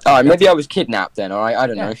 Okay, that's. Alright, that's maybe I was kidnapped then. All right, I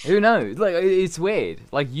don't yeah, know. who knows? Like, it's weird.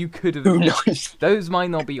 Like, you could have. Who knows? Those might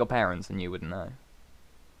not be your parents, and you wouldn't know.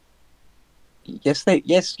 Yes,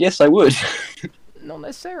 I would. Not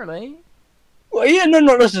necessarily. Well, yeah, no,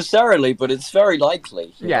 not necessarily, but it's very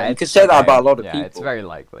likely. Yeah, you it's could say that okay. about a lot of yeah, people. it's very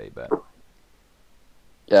likely, but.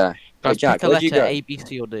 Yeah. Hey, Guys, Jack, pick a where'd you letter go? A, B,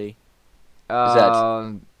 C, or D.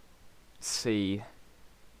 C.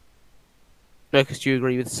 Lucas, do you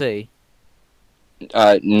agree with C?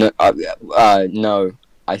 No, no.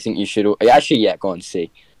 I think you should. Actually, yeah, go on,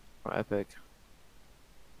 see. Right, epic.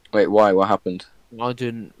 Wait, why? What happened? I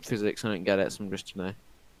didn't physics, I don't get it, so I'm just,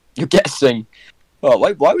 You're guessing. Oh,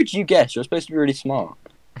 why would you guess? You're supposed to be really smart.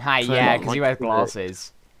 Hi, So yeah, not because you like wear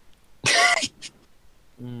glasses.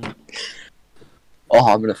 Oh,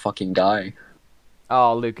 I'm gonna fucking die.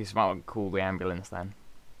 Oh, Lucas, might want to call the ambulance then.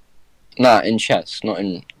 Nah, in chess, not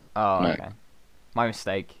in. Oh, No. okay. My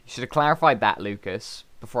mistake. You should have clarified that, Lucas,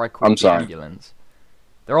 before I called I'm the sorry. ambulance.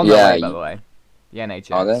 They're on Yeah, their way, by you- the way. The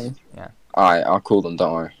NHS. Are they? Yeah. Alright, I'll call them.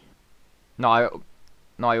 Don't worry. No,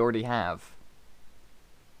 I already have.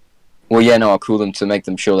 Well, yeah, no, I'll call them to make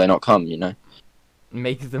them sure they not come. You know.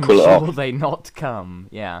 Make them Cool it sure off. they not come.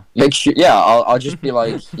 Yeah. Make sure. Yeah, I'll just be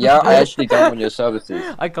like, yeah, I actually don't want your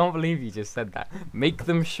services. I can't believe you just said that. Make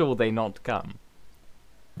them sure they not come.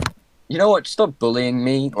 You know what? Stop bullying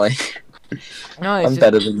me. Like, No, it's I'm just,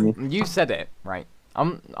 better than you. You said it, right?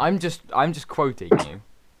 I'm just quoting you.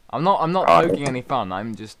 I'm not Alright. poking any fun.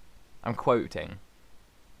 I'm quoting.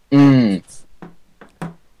 Mm.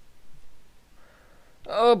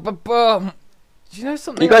 Oh, but do you know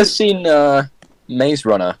something? You guys seen Maze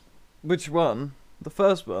Runner? Which one? The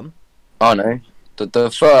first one. Oh no,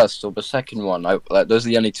 the first or the second one. Those are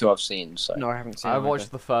the only two I've seen. So. No, I haven't seen I it.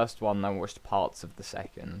 watched the first one, then watched parts of the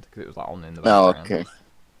second because it was like on in the Oh, background. okay.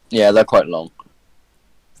 Yeah, they're quite long.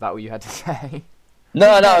 Is that what you had to say?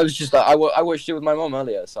 No, it was just that I watched it with my mom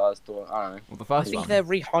earlier, so I thought, I don't know. Well, the I first think one. they're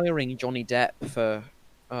rehiring Johnny Depp for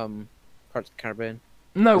Pirates of the Caribbean.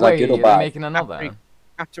 No Is that way, good or they're bad? making another.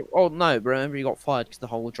 After- oh no, but remember he got fired because the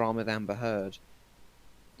whole drama with Amber Heard.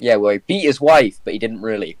 Yeah, well, he beat his wife, but he didn't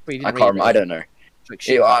really. But he I didn't can't remember. I really. don't know. Like,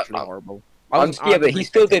 she Yeah, was I- actually horrible. Yeah, but he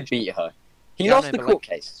still did beat her. He Yeah, I lost know, the but, court like-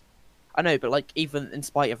 case. I know, but like even in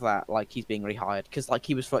spite of that, like he's being rehired because like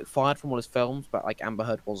he was like fired from all his films, but like Amber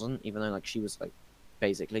Heard wasn't, even though like she was like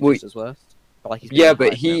basically Well, just as worse. But like he's being Yeah,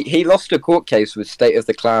 but rehired now. he lost a court case with state of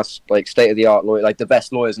the class, like state of the art lawyer, like the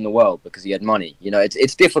best lawyers in the world because he had money. You know,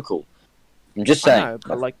 it's difficult. I'm just I saying. know,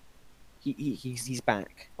 but like he's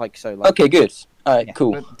back. Like so like Okay, good. Alright, Yeah.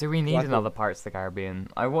 cool. But do we need Well, I thought- another Pirates of the Caribbean?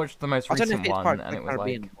 I watched the most I don't know if recent it's one, Pirates of and the it was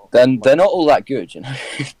Caribbean like or- Then like, they're not all that good, you know.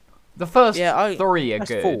 the first Yeah, I- three are first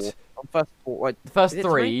good. four. On first four, like, The first Is it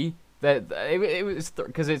three, it was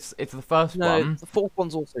because it's the first no, one. the fourth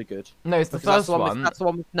one's also good. No, it's the Because first that's the one. one. With, that's the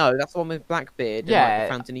one. With, no, that's the one with Blackbeard. Yeah. And, like,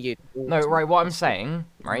 the Fountain of Youth. No, Awesome. right. What I'm saying,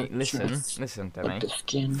 right? Listen to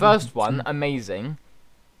me. First one, amazing.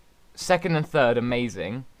 Second and third,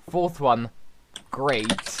 amazing. Fourth one,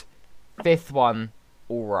 great. Fifth one,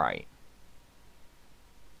 all right.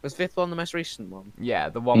 Was fifth one the most recent one? Yeah,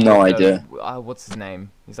 the one. No with idea. what's his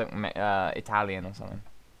name? He's like Italian or something.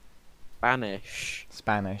 Spanish.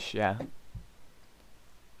 Spanish, yeah.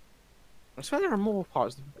 I swear there are more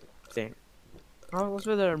parts of the thing. I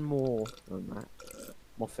swear there are more than that.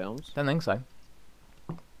 More films. Don't think so.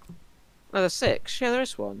 No, there's 6. Yeah, there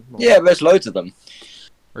is one. More. Yeah, there's loads of them.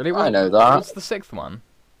 Really? I know that. What's the sixth one?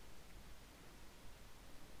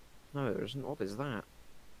 No, there isn't. What is that?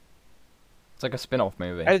 It's like a spin-off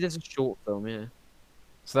movie. Oh, there's a short film. Yeah.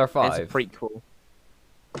 So there are five. It's a prequel.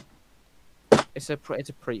 It's a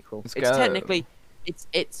prequel. Let's It's go. technically,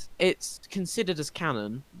 it's considered as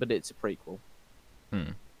canon, but it's a prequel. Hmm.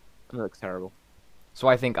 And it looks terrible. So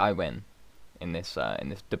I think I win in this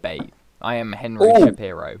debate. I am Henry Ooh.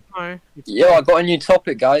 Shapiro. No. Yo, I got a new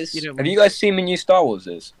topic, guys. You don't Have you guys seen the new Star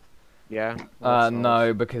Wars? Yeah.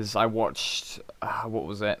 No, because I watched what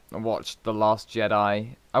was it? I watched The Last Jedi.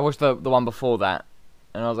 I watched the one before that,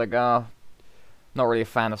 and I was like, not really a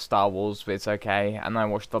fan of Star Wars, but it's okay. And then I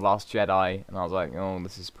watched The Last Jedi, and I was like, oh,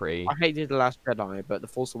 this is pretty. I hated The Last Jedi, but The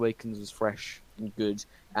Force Awakens was fresh and good,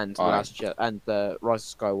 and The Aye. Last Jedi and the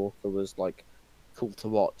Rise of Skywalker was like cool to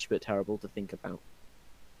watch, but terrible to think about.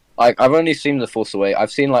 I've only seen The Force Awakens.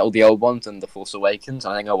 I've seen like all the old ones and The Force Awakens.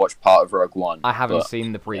 I think I watched part of Rogue One. I haven't but-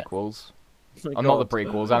 seen the prequels. Oh my I'm not the God.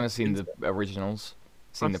 prequels. I haven't seen the originals.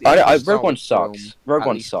 Seen the I've seen I, the Rogue One Star Wars sucks. film Rogue at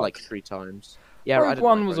One least, sucks. like 3 times. Yeah, I Rogue didn't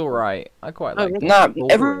One like was Rogue One. alright. I quite No, liked it. Nah,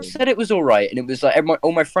 Boring. everyone said it was alright, and it was like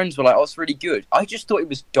all my friends were like, "Oh, it's really good." I just thought it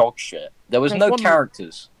was dog shit. There was There's no one-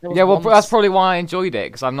 characters. There was Yeah, well, one that's probably why I enjoyed it,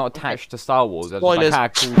 because I'm not attached to Star Wars. I was just Spoilers.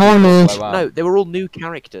 like, cool. Spoilers. blow up. No, they were all new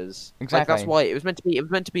characters. Like, Exactly. that's why it was meant to be. It was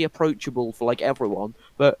meant to be approachable for like everyone,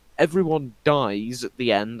 but everyone dies at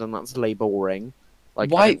the end, and that's really boring. Like,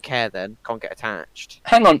 Why- I don't care then. Can't get attached.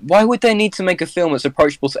 Hang on, why would they need to make a film that's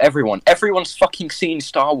approachable to everyone? Everyone's fucking seen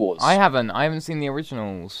Star Wars. I haven't seen the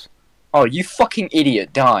originals. Oh, you fucking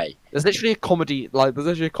idiot! Die. There's literally a comedy, like there's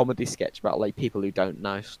actually a comedy sketch about like people who don't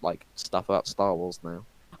know like stuff about Star Wars now.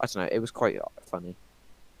 I don't know. It was quite funny.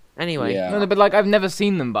 Anyway, Yeah. No, but like I've never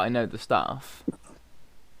seen them, but I know the stuff.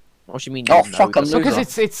 what do you mean? Oh, you know fuck, I'm the Because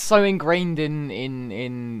stuff? it's so ingrained in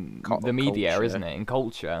the media, culture. isn't it? In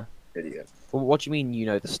culture. Idiot. Well, what do you mean? You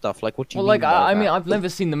know the stuff? Like what do you Well, mean? like I by mean, that? I've never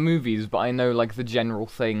seen the movies, but I know like the general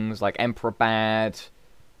things, like Emperor Bad.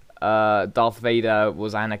 Darth Vader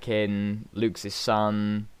was Anakin, Luke's his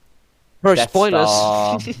son, Bro, Death spoilers.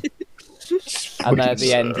 Star. And then at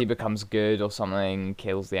the end he becomes good or something,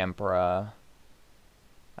 kills the Emperor.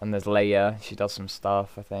 And there's Leia, she does some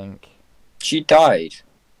stuff, I think. She died.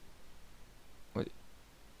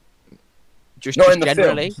 just Not just in the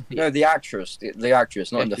generally. film. No, the actress. The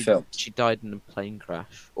actress, not Yeah, in the she- film. She died in a plane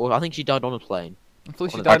crash, or I think she died on a plane. I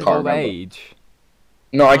thought she I died of can't old remember. age.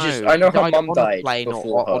 No, I know she her died mum on a died plane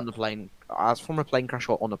before or her. on the plane. As from a plane crash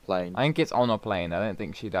or on a plane. I think it's on a plane, I don't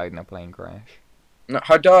think she died in a plane crash. No,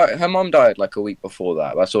 her mum died like a week before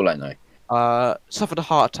that. That's all I know. Suffered a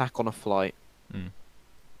heart attack on a flight.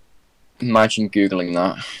 Imagine googling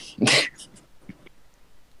that.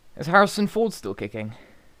 Is Harrison Ford still kicking?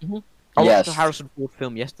 I Yes. watched the Harrison Ford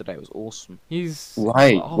film yesterday. It was awesome. He's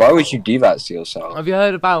Right. Oh. Why would you do that to yourself? Have you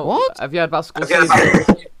heard about What? Have you heard about Have you heard Scorsese?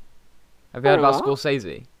 Have you heard about What?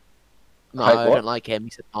 Scorsese? No, Like I what? don't like him. He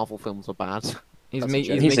said Marvel films are bad. He's, That's a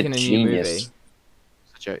joke. he's He's a making a new genius. movie.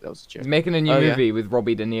 That's a joke. That was a joke. He's making a new Oh, yeah. movie with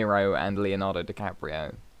Robbie De Niro and Leonardo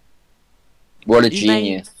DiCaprio. What a You may-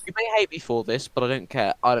 genius. You may hate me for this, but I don't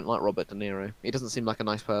care. I don't like Robert De Niro. He doesn't seem like a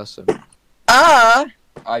nice person. Ah!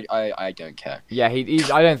 I don't care. Yeah,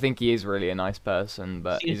 he's. I don't think he is really a nice person,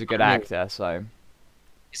 but He's he's a good cool. actor. So.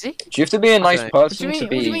 Is he? Do you have to be a nice Okay. What do person you mean? to What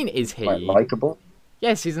do you be mean? Is he? like likable?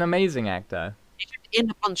 Yes, he's an amazing actor. He's in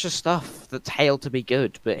a bunch of stuff that's hailed to be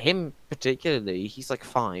good, but him particularly, he's like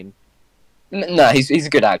fine. No, he's a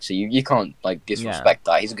good actor. You can't like disrespect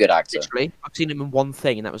that. He's a good actor. Literally, I've seen him in one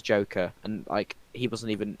thing, and that was Joker, and like he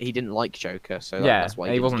didn't like Joker, so like, Yeah, that's why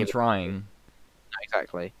and he didn't wasn't give it- trying.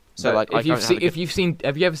 exactly. So But like, if you've seen,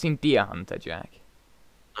 have you ever seen Deer Hunter, Jack?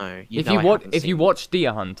 no, If you watch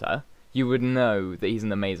Deer Hunter, you would know that he's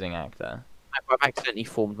an amazing actor. I've accidentally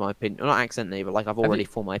formed my opinion. Well, not accidentally, but like I've already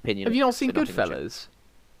formed my opinion. Have you not seen so nothing will change. Goodfellas?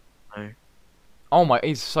 No. Oh my,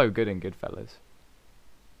 he's so good in Goodfellas.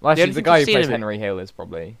 Well, actually, only the thing guy I've who seen plays him in- Henry Hill is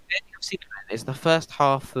probably. I've seen it. It's the first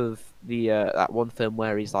half of the that one film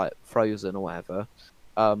where he's like frozen or whatever,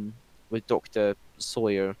 with Doctor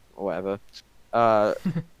Sawyer or whatever, Oh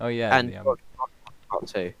yeah. and Part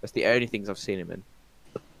 2. That's the only things I've seen him in.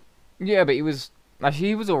 Yeah, but he was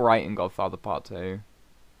alright in Godfather Part 2.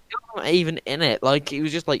 He wasn't even in it. Like he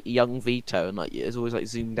was just like young Vito, and like it's always like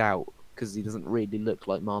zoomed out because he doesn't really look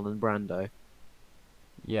like Marlon Brando.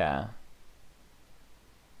 Yeah.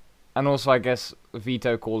 And also, I guess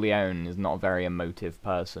Vito Corleone is not a very emotive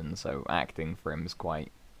person, so acting for him is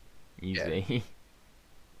quite easy.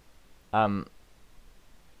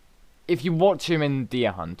 If you watch him in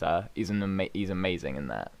Deer Hunter, he's amazing in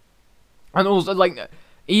that. And also, like,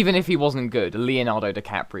 even if he wasn't good, Leonardo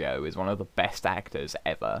DiCaprio is one of the best actors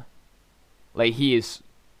ever. Like, he is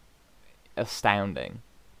astounding.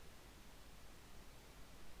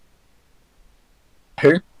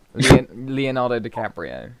 Who? Leonardo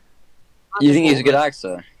DiCaprio. You think he's a good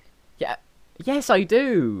actor? Yes, I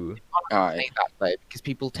do. Alright. Say that though, because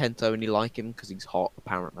people tend to only like him because he's hot.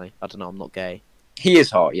 Apparently, I don't know. I'm not gay. He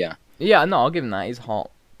is hot, yeah. Yeah, no, I'll give him that. He's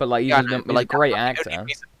hot, but like he's, Yeah, I a, know, he's but, like, a great that's the only actor.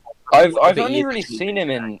 reason- I've But only he really is seen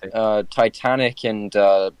him in actor. Titanic and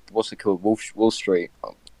what's it called, Wall Street.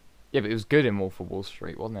 Yeah, but he was good in Wolf of Wall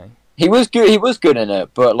Street, wasn't he? He was good. He was good in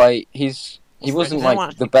it, but like he Well, wasn't no like one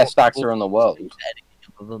the actually best thought actor in the world.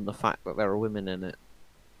 Other than the fact that there are women in it.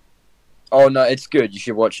 Oh no, it's good. You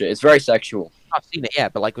should watch it. It's very sexual. I've seen it, yeah,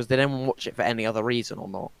 but like, did anyone watch it for any other reason or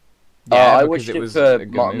not? Yeah, I because watched it was for a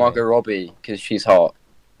good movie. Margot Robbie because she's hot.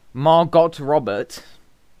 Margot Robert.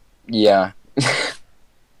 Yeah.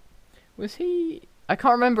 Was he? I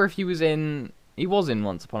can't remember if he was in. He was in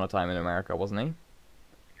Once Upon a Time in America, wasn't he?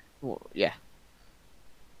 Well, yeah,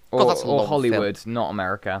 Or, God, that's a or long Hollywood, not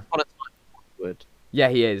America. would. Yeah,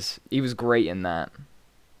 he is. He was great in that.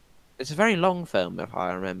 It's a very long film, if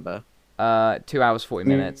I remember. 2 hours 40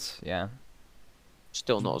 minutes. Yeah.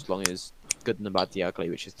 Still not as long as Good and the Bad, the Ugly,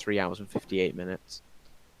 which is 3 hours and 58 minutes.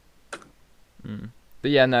 Mm.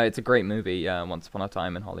 But yeah, no, it's a great movie. Once Upon a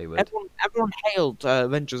Time in Hollywood. Everyone hailed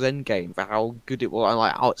Avengers Endgame for how good it was. I'm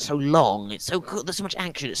like, oh, it's so long. It's so good. There's so much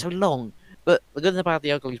action. It's so long. But The Good and the Bad,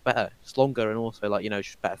 the Ugly is better. It's longer and also, like, it's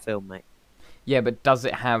just better film, mate. Yeah, but does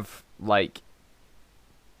it have like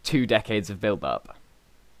 2 decades of build-up?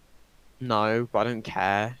 No, but I don't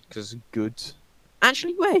care because it's good.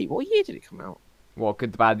 Actually, wait, what year did it come out? What,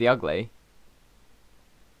 Good, the Bad, the Ugly?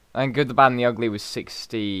 I think Good, the Bad, and the Ugly was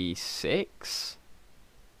 66?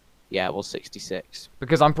 Yeah, it was 66.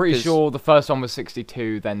 Because I'm pretty 'Cause- sure the first one was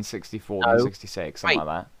 62, then 64, then No. 66, something Wait.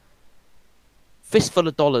 like that. Fistful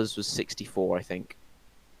of Dollars was 64, I think.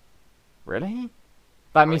 Really?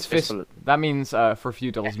 That means Fistful of- That means for a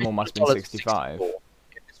few dollars more must be Dollars was 65. 64.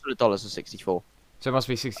 Yeah, Fistful of Dollars was 64. So it must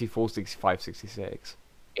be 64, 65, 66.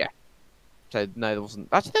 So no, there wasn't.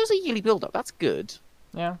 Actually, there was a yearly build-up. That's good.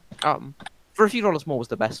 Yeah. For a few dollars more was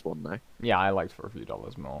the best one though. Yeah, I liked for a few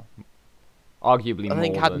dollars more. Arguably I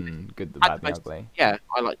think more had- than Good, the had Bad, the the most- Ugly. Yeah,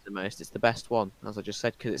 I liked it the most. It's the best one, as I just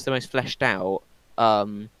said, because it's the most fleshed out.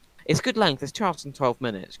 It's good length. It's 2 hours and 12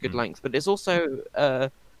 minutes. Good Mm. length, but it's also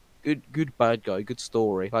good bad guy, good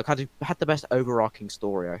story. Like had the best overarching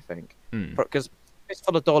story, I think. Mm. Because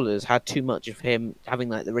Fistful of Dollars had too much of him having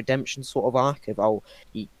like the redemption sort of arc of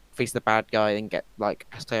he face the bad guy and get like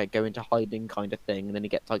has to go into hiding kind of thing, and then he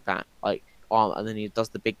gets like that like arm, and then he does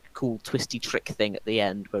the big cool twisty trick thing at the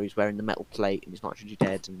end where he's wearing the metal plate and he's not actually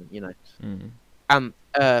dead, and Mm.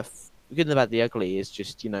 Good and the Bad, the Ugly is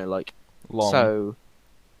just like Long. so.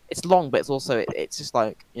 It's long, but it's also it's just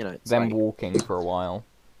like it's Them like, walking for a while.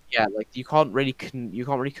 yeah, like you can't really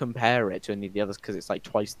compare it to any of the others because it's like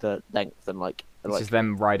twice the length and like It's just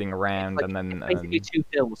them riding around like, and then basically two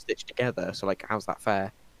films stitched together. So like, how's that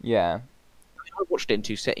fair? yeah. I watched it in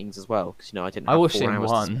 2 sittings as well because I didn't. I Have watched 4 it in hours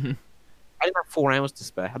to spare. one. I didn't have 4 hours to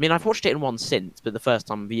spare. I mean, I've watched it in one since, but the first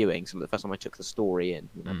time viewing, so the first time I took the story in,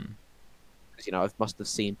 Mm. because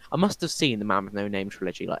I must have seen the Man with No Name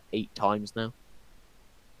trilogy like 8 times now.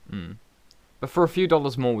 Mm. But for a few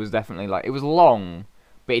dollars more was definitely like, it was long,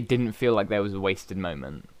 but it didn't feel like there was a wasted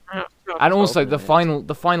moment. And also the final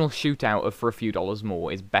shootout of For a Few Dollars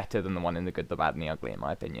More is better than the one in The Good, the Bad, and the Ugly, in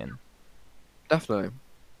my opinion. definitely.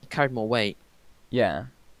 carried more weight. Yeah.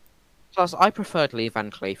 Plus, I preferred Lee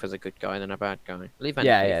Van Cleef as a good guy than a bad guy. Lee Van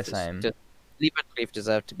Yeah, Cleef yeah, is same. Lee Van Cleef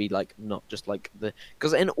deserved to be like not just like the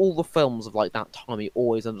because in all the films of like that time he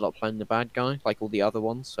always ended up playing the bad guy like all the other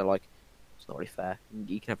ones. So like it's not really fair.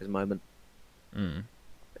 He can have his moment. Mm.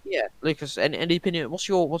 But yeah, Lucas. Any opinion? What's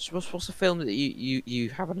the film that you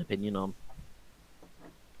have an opinion on?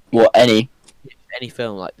 Well, any. Any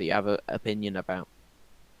film like that you have an opinion about?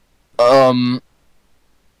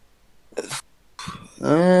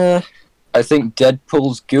 I think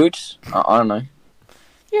Deadpool's good. I don't know.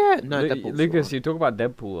 Yeah, no, Deadpool's Lucas, alright. you talk about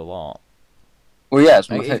Deadpool a lot. Well, yeah, it's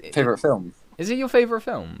my Like, favorite film. Is it your favorite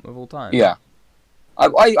film of all time? Yeah,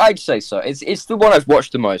 I'd say so. It's the one I've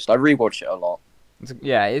watched the most. I rewatch it a lot.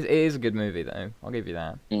 Yeah, it is a good movie though. I'll give you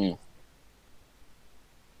that. Mm.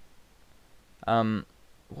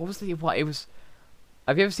 What was the what? It was.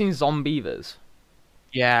 Have you ever seen Zombievers?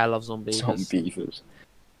 Yeah, I love zombies. Zombievers.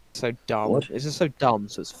 So dumb. What? It's just so dumb,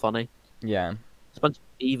 so it's funny. Yeah. A bunch of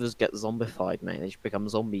beavers get zombified, mate. They just become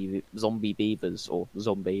zombie beavers or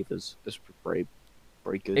zombievers. It's very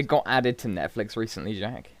good. It got added to Netflix recently,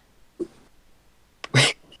 Jack.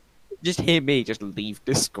 Just hear me just leave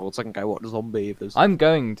Discord so I can go watch zombievers. I'm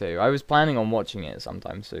going to. I was planning on watching it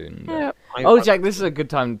sometime soon. But... Yeah. Oh, Jack, this is a good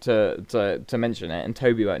time to mention it, and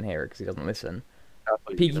Toby won't hear it because he doesn't listen.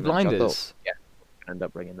 Peaky Blinders. Yeah, I end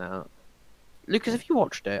up bringing that up. Lucas, have you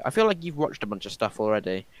watched it? I feel like you've watched a bunch of stuff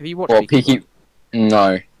already. Have you watched Well, Peaky.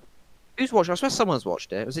 No. Who's watched it? I swear someone's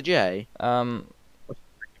watched it. Was it Jay? I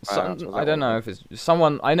that don't know one? if it's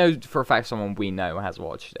someone. I know for a fact someone we know has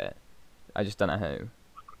watched it. I just don't know who.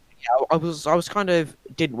 Yeah, I was kind of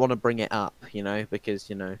didn't want to bring it up, you know, because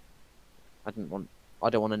I don't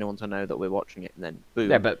want anyone to know that we're watching it and then boom,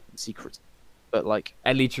 Yeah, but secrets. But like,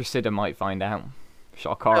 Ellie Tricida might find out. I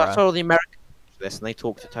Shakara. saw the Americans watch this and they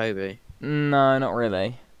talked to Toby. No, not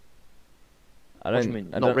really. I What don't. do you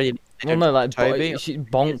mean? I Not don't- really. They Well, don't no, talk like to Toby.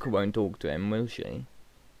 Bonk won't talk to him, will she?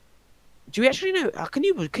 Do we actually know? Can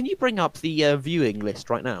you bring up the viewing list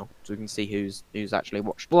right now so we can see who's actually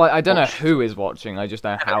watched? Well, I don't know watched. who is watching. I just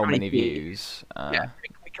know how how many many views. views. Yeah.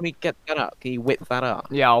 Can we get that up? Can you whip that up?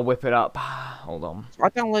 Yeah, I'll whip it up. Hold on. I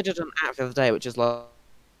downloaded an app the other day which is like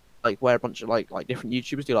where a bunch of like different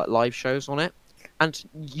YouTubers do like live shows on it, and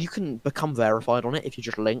you can become verified on it if you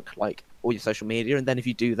just link like all your social media, and then if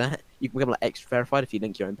you do that, you can become like extra verified if you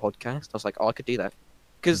link your own podcast. I was like, oh, I could do that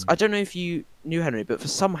because I don't know if you knew, Henry, but for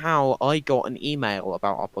somehow I got an email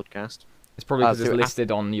about our podcast. It's probably because it's through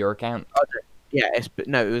listed on your account. Yeah, it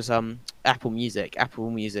was Apple Music. Apple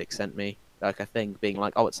Music sent me like a thing being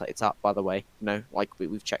like, oh, it's up by the way. Like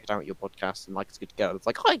we've checked out your podcast and like it's good to go. It's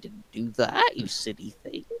like I didn't do that, you silly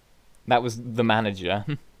thing. That was the manager.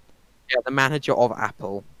 Yeah, the manager of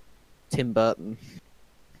Apple, Tim Burton.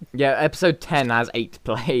 Yeah, episode 10 has 8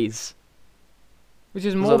 plays. Which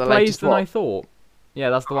is Was more that the plays latest than I one? thought. Yeah,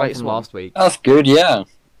 that's the one Latest from one? last week. That's good. Yeah.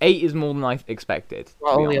 8 is more than I expected, to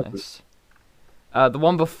Well, be yeah. honest. The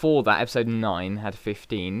one before that, episode 9, had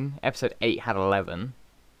 15. Episode 8 had 11.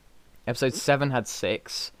 Episode 7 had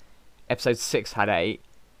 6. Episode 6 had 8.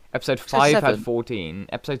 Episode 5 had 7? 14.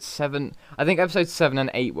 Episode 7... I think episode 7 and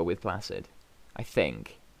 8 were with Placid. I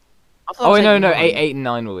think. I thought Oh, it wait, was no, 8 and 9. 8 and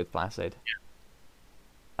 9 were with Placid.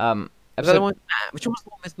 Was that the Episode, one with Matt? Which one was the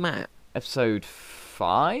one with Matt? episode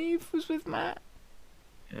 5 was with Matt?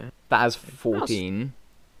 Yeah. That has 14.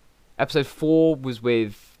 Episode 4 was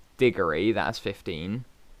with Diggory, that has 15.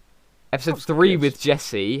 Episode That's 3 good. with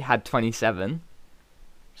Jesse had 27.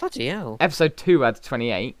 Bloody hell. Episode 2 had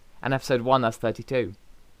 28. And episode 1 has 32.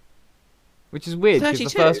 Which is weird, because the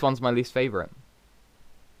 32? first one's my least favourite.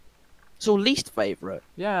 It's your least favourite.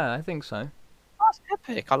 Yeah, I think so. That's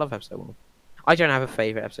epic. I love episode 1. I don't have a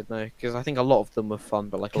favourite episode, no, because I think a lot of them were fun,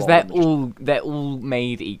 but like a Because lot of them are just- they're all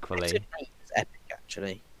made equally. Episode 8 is epic,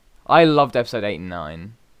 actually. I loved episode 8 and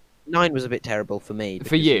 9. 9 was a bit terrible for me. For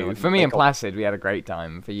because, you, I for me think and Placid, we had a great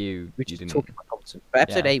time. For you, we you just didn't. talking about Compton. But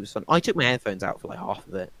episode Yeah. 8 was fun. I took my headphones out for like half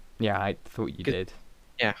of it. Yeah, I thought you Good. did.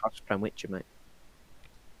 Yeah, I was playing Witcher, mate.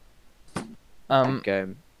 Um,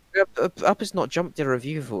 Up has not jumped did a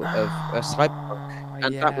review of Cyberpunk,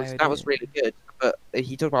 and that was really good. But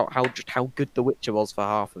he talked about how good The Witcher was for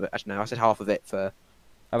half of it. Actually, no, I said half of it for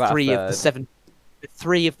about a 3 of the third. 7,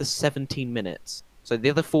 3 of the 17 minutes. So the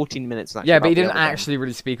other 14 minutes. Is actually Yeah, about but he the didn't other game. actually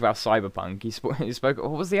really speak about Cyberpunk. He spoke.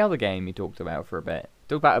 What was the other game he talked about for a bit?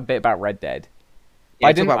 Talked about a bit about Red Dead. Yeah,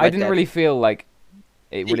 I he talked about I Red didn't Dead. really feel like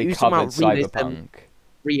it He really was talking covered about realism. Cyberpunk.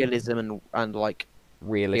 realism and like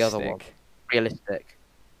Realistic. one. realistic.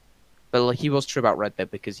 But like he was true about Red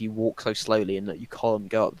Dead because you walk so slowly and that you can't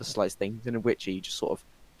go up the slightest things. In Witcher, you just sort of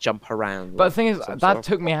jump around. But like the thing is, some that sort of-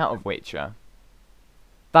 took me out of Witcher.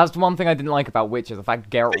 That's the one thing I didn't like about Witcher, the fact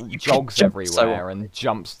Geralt You can jogs jump so everywhere and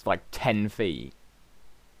jumps like 10 feet.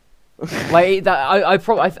 Like that, I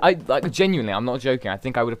probably, I like genuinely, I'm not joking. I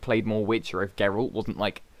think I would have played more Witcher if Geralt wasn't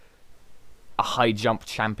like a high jump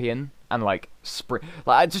champion and like sprint.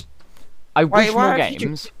 Like I wish more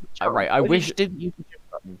games. Right, I wish. Didn't use the jump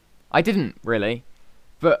button? I didn't really,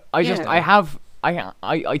 but I just Yeah.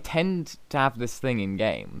 I tend to have this thing in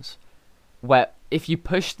games where if you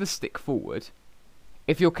push the stick forward,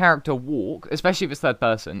 if your character walks, especially if it's third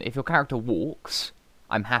person, if your character walks,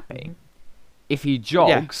 I'm happy. If he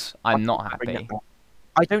jogs, I'm not happy.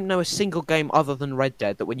 I don't know a single game other than Red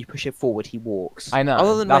Dead that when you push it forward, he walks. I know.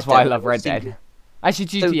 Other than That's Red why I Dead, love Red single- Dead. Actually,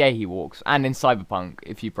 GTA he walks, and in Cyberpunk,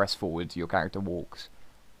 if you press forward, your character walks.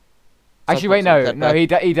 Actually, wait, no,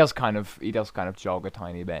 he does kind of jog a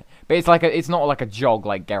tiny bit, but it's not like a jog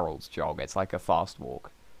like Geralt's jog. It's like a fast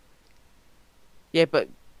walk. Yeah, but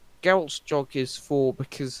Geralt's jog is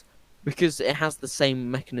because it has the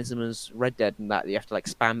same mechanism as Red Dead in that you have to like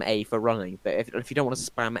spam A for running. But if you don't want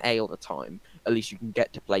to spam A all the time, at least you can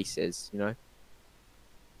get to places, you know.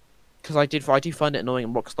 Because I do find it annoying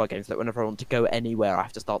in Rockstar games that whenever I want to go anywhere, I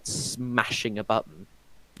have to start smashing a button.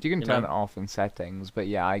 You can You turn know? it off in settings, but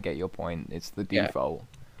yeah, I get your point. It's the Yeah. default.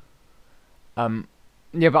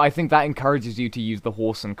 Yeah, but I think that encourages you to use the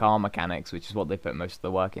horse and car mechanics, which is what they put most of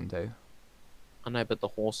the work into. I know, but the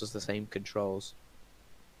horse has the same controls.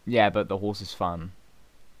 Yeah, but the horse is fun.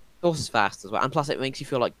 The horse is fast as well, and plus it makes you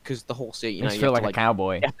feel like because the horse, you know, Makes you you feel have like to, a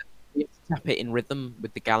cowboy. yeah. you have to tap it in rhythm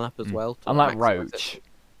with the gallop as well. to Unlike maximise it. Roach.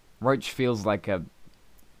 Roach feels like a...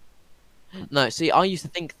 No, see, I used to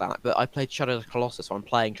think that, but I played Shadow of the Colossus, so I'm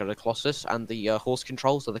playing Shadow of the Colossus, and the horse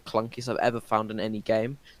controls are the clunkiest I've ever found in any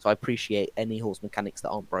game, so I appreciate any horse mechanics that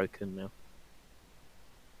aren't broken now.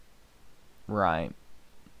 Right.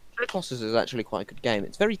 Shadow of the Colossus is actually quite a good game.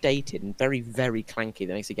 It's very dated and very, very clanky,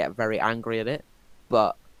 that makes you get very angry at it,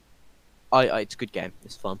 but it's a good game,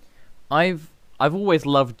 it's fun. I've always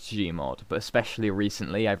loved Gmod, but especially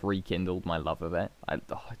recently I've rekindled my love of it.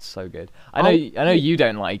 It's so good. I know you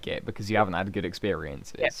don't like it because you haven't had good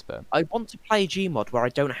experiences, Yeah. but I want to play Gmod where I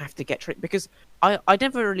don't have to get tricked, because I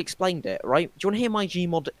never really explained it, right? Do you want to hear my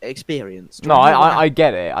Gmod experience? Do you no, wanna hear what I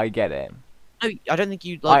get it. I get it. happened? No, I don't think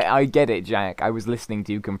you'd like. I get it, Jack. I was listening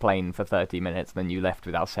to you complain for 30 minutes, then you left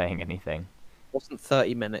without saying anything. It wasn't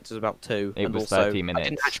 30 minutes, it was about 2. It and was also, 30 I didn't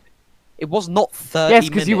minutes. actually- It was not 30 Yes,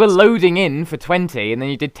 because because you were loading in for 20, and then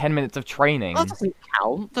you did 10 minutes of training. That doesn't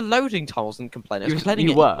count. The loading time wasn't complaining. I was You- complaining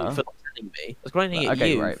you at were. you for not telling me. I was complaining at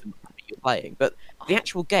Okay, you right. for not letting you playing. But the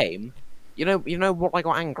actual game, you know what I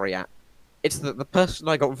got angry at? It's that the person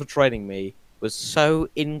I got for training me was so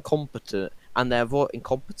incompetent, and their voice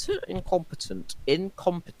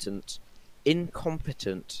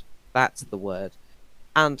incompetent. That's the word.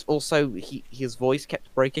 And also, his voice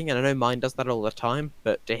kept breaking, and I know mine does that all the time.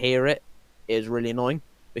 But to hear it is really annoying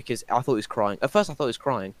because I thought he was crying. At first, I thought he was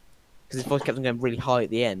crying because his voice kept on going really high at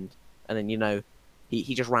the end, and then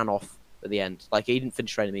he just ran off at the end. Like he didn't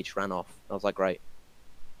finish training me, he just ran off. I was like, great.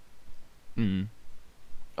 Mm.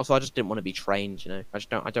 Also, I just didn't want to be trained, you know.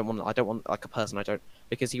 I don't want like a person I don't,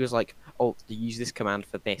 because he was like, oh, to use this command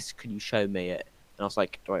for this, can you show me it? And I was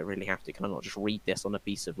like, do I really have to? Can I not just read this on a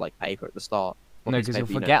piece of like paper at the start? No, because you'll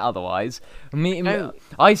Paper, you know? forget otherwise. No.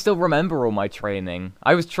 I still remember all my training.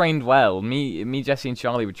 I was trained well. Me, Jesse, and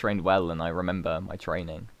Charlie were trained well, and I remember my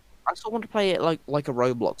training. I still want to play it like a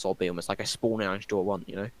Roblox hobby, almost like I spawn out and do what I want,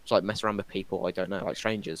 you know? Just like mess around with people I don't know, like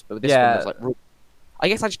strangers. But with this Yeah. one, there's like, I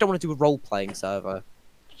guess I just don't want to do a role playing server.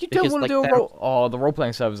 You don't Because, want to like, do a they're- role... Oh, the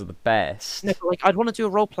role-playing servers are the best. No, but, like I'd want to do a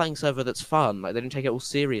role playing server that's fun. Like they don't take it all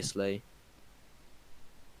seriously.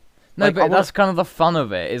 No, Like, I but wanna- that's kind of the fun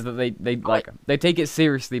of it, is that they take it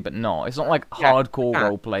seriously, but not. It's not like Yeah, hardcore yeah.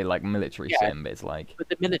 roleplay like military Yeah. sim. It's like But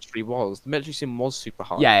the military sim was super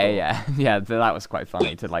hard. yeah. That was quite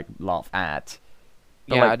funny to like laugh at.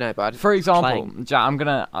 But, Yeah, like, I know, but For example, playing. Jack,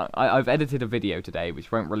 I've edited a video today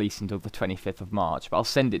which won't release until the 25th of March, but I'll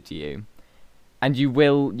send it to you, and you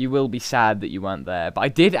will be sad that you weren't there. But I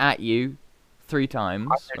did at you 3 times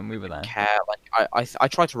when we were there. care. Like I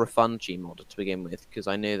tried to refund Gmod to begin with because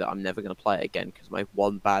I knew that I'm never going to play it again because my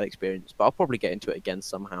one bad experience. But I'll probably get into it again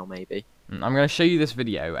somehow, maybe. I'm going to show you this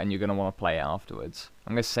video, and you're going to want to play it afterwards.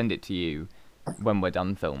 I'm going to send it to you when we're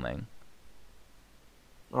done filming.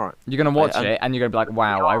 All right. You're going to watch and- it, and you're going to be like,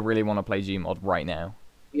 wow, I really want to play Gmod right now.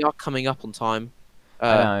 We are coming up on time.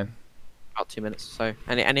 I know. About 2 minutes or so.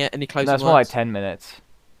 Any closing No, it's more like words? 10 minutes.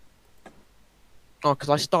 Oh, because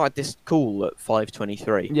I started this call at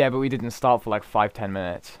 5:23. Yeah, but we didn't start for like 5-10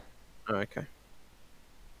 minutes. Oh, okay.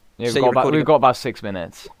 Yeah, So you're recording we've got about 6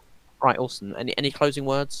 minutes. Right, awesome. Any closing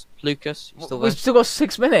words, Lucas? You still there? We've still got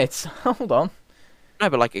 6 minutes. Hold on. No,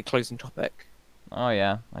 but like a closing topic. Oh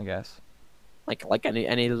yeah, I guess. Like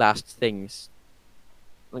any last things.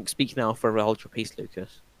 Like speak now for hold your peace,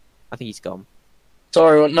 Lucas. I think he's gone.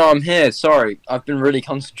 Sorry, no, I'm here. Sorry, I've been really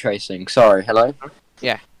concentrating. Sorry. Hello.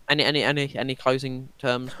 Any closing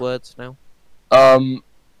terms, words now?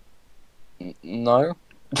 No.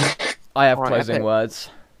 I have Right, closing okay. words.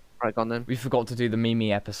 Right, gone then. We forgot to do the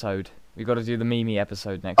Mimi episode. We've got to do the Mimi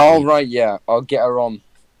episode next Oh week. right, yeah. I'll get her on.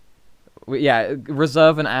 Yeah,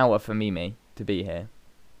 reserve an hour for Mimi to be here.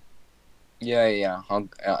 Yeah.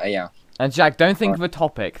 Yeah. And Jack, don't think of a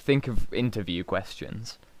topic. Think of interview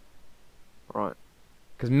questions. Right.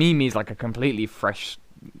 Because Mimi's like a completely fresh,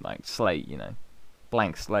 like slate, you know,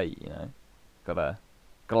 blank slate, you know. Gotta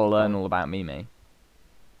learn all about Mimi.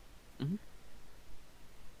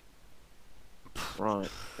 Right.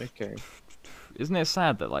 Okay. Isn't it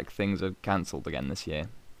sad that like things are cancelled again this year?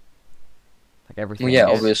 Like everything. Well, yeah.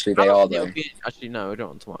 is- Obviously they are though. Actually, no, we don't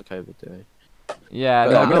want to talk about COVID, do we? Yeah,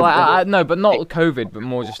 But no, I but mean- like, no, but not COVID, but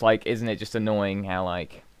more just like, isn't it just annoying how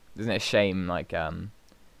like, isn't it a shame like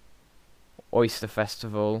Oyster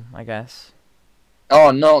Festival, I guess.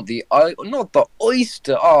 Oh no, not the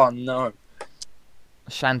oyster. Oh no.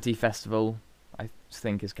 Shanty Festival, I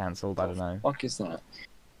think is cancelled. I don't know. Fuck is that?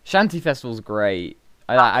 Shanty Festival's great.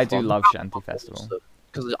 I do Fun. love Shanty Festival.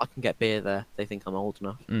 Because I can get beer there. They think I'm old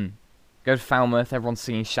enough. Go to Falmouth, everyone's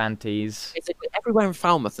singing shanties. Basically, everywhere in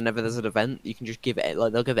Falmouth, whenever there's an event, you can just give it.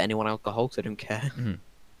 Like they'll give anyone alcohol, so they don't care.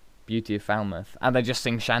 Beauty of Falmouth. And they just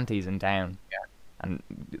sing shanties in town. Yeah. And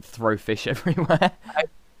throw fish everywhere.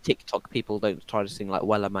 TikTok people don't try to sing like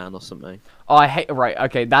Wellerman or something. Oh, I hate. Right,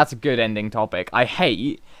 okay, that's a good ending topic. I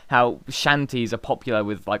hate how shanties are popular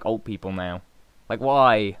with like old people now. Like,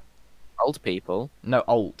 why? Old people. No,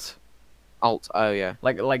 alt. Alt. Oh yeah.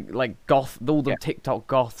 Like goth. All the Yeah. TikTok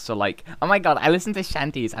goths are like, oh my god, I listen to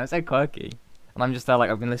shanties. I'm so quirky. And I'm just there like,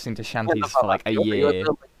 I've been listening to shanties for like a year.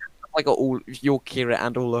 Like all your Kira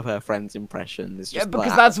and all of her friends' impressions. Yeah,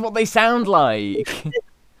 because that's what they sound like.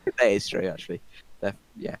 that is true actually.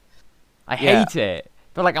 Yeah. I Yeah. hate it.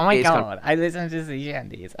 But like, oh my It is kind god, I listen to the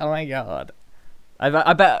shanties. Oh my god.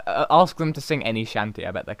 I bet ask them to sing any shanty.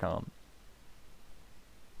 I bet they can't.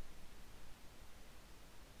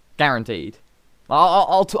 Guaranteed.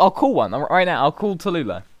 I'll call one right now. I'll call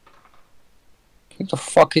Tallulah. Who the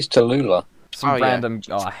fuck is Tallulah? Some Oh, yeah. random.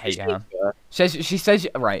 Oh, I hate her. She says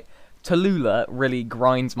right. Tallulah really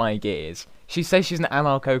grinds my gears. She says she's an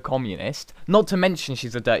anarcho-communist. Not to mention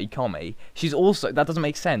she's a dirty commie. She's also that doesn't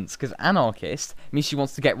make sense because anarchist means she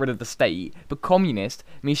wants to get rid of the state, but communist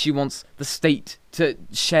means she wants the state to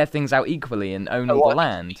share things out equally and own all the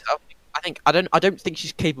land. I don't think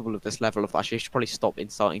she's capable of this level of that. She should probably stop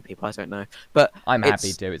inciting people. I don't know, but I'm it's-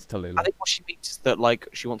 happy to. It's I Tallulah. think what she means is that like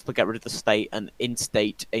she wants to get rid of the state and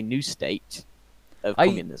instate a new state of I-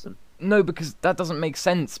 communism. No, because that doesn't make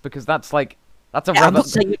sense. Because that's a Yeah, I'm not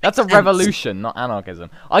saying it that's a makes sense. revolution, not anarchism.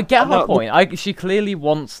 I get her No, point. She clearly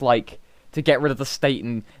wants like to get rid of the state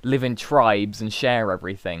and live in tribes and share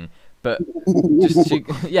everything. But just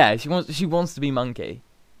she wants to be monkey.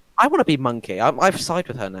 I want to be monkey. I've side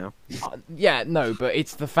with her now. Yeah, no, but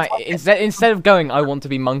it's the fact instead of going, I want to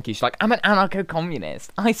be monkey. She's like, I'm an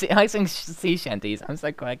anarcho-communist. I sing sea shanties. I'm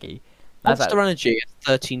so quirky. That's Monster Energy is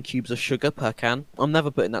 13 cubes of sugar per can. I'm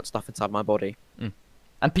never putting that stuff inside my body.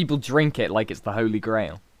 and people drink it like it's the Holy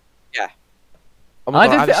Grail. Oh my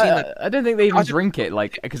God, have you seen I don't think they even I don't- drink it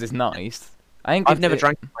like because it's nice. I think I've never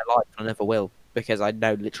drank it in my life, and I never will, because I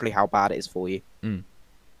know literally how bad it is for you.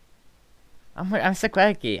 I'm so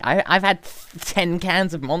quirky. I've had 10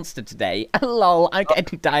 cans of Monster today. Lol, I'm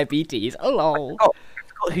getting diabetes. Lol. I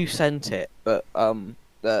forgot who sent it, but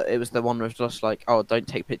it was the one where it was just like, oh, don't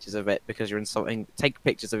take pictures of it because you're insulting. Take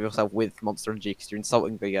pictures of yourself with Monster Energy because you're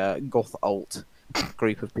insulting the goth alt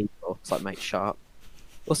group of people. It's like, mate, shut up.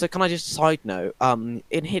 Also, can I just side note?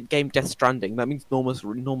 In hit game Death Stranding, that means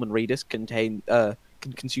Norman Reedus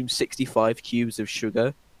can consume 65 cubes of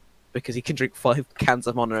sugar because he can drink 5 cans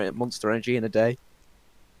of Monster Energy in a day.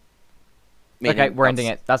 Okay, we're ending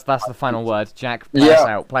it. That's the final word. Jack, play Yeah, us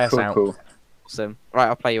out. Play us out. Cool. Awesome. Right,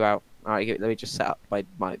 I'll play you out. All right, let me just set up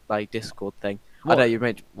my Discord thing. What? I know you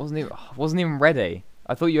made. Wasn't even ready.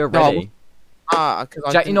 I thought you were No, I ready.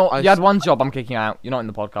 Because Jack, you know, you had one job. I'm kicking you out. You're not in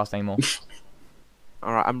the podcast anymore.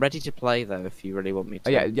 All right, I'm ready to play though. If you really want me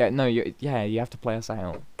to. Oh, no, you have to play us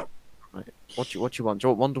out. What do you want? Do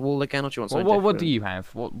you want Wonderwall again, or do you want something What do different? you have?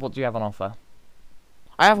 What do you have on offer?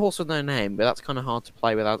 I have Horse with No Name, but that's kind of hard to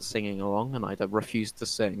play without singing along, and I refuse to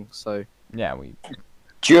sing. So. Yeah, we.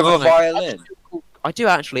 Do you have a I don't know. violin? I do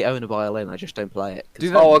actually own a violin. I just don't play it. 'Cause- Do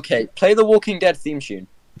that- Oh, okay. Play the Walking Dead theme tune.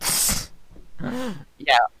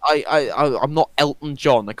 Yeah, I'm not Elton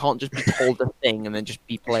John. I can't just be told a thing and then just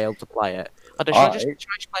be able to play it. I don't, should I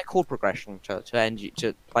just play a chord progression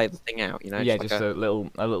to play the thing out? You know? Yeah, like just a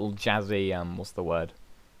little jazzy what's the word?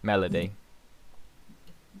 Melody.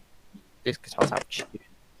 This guitar's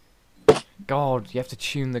out. God, you have to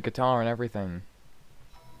tune the guitar and everything.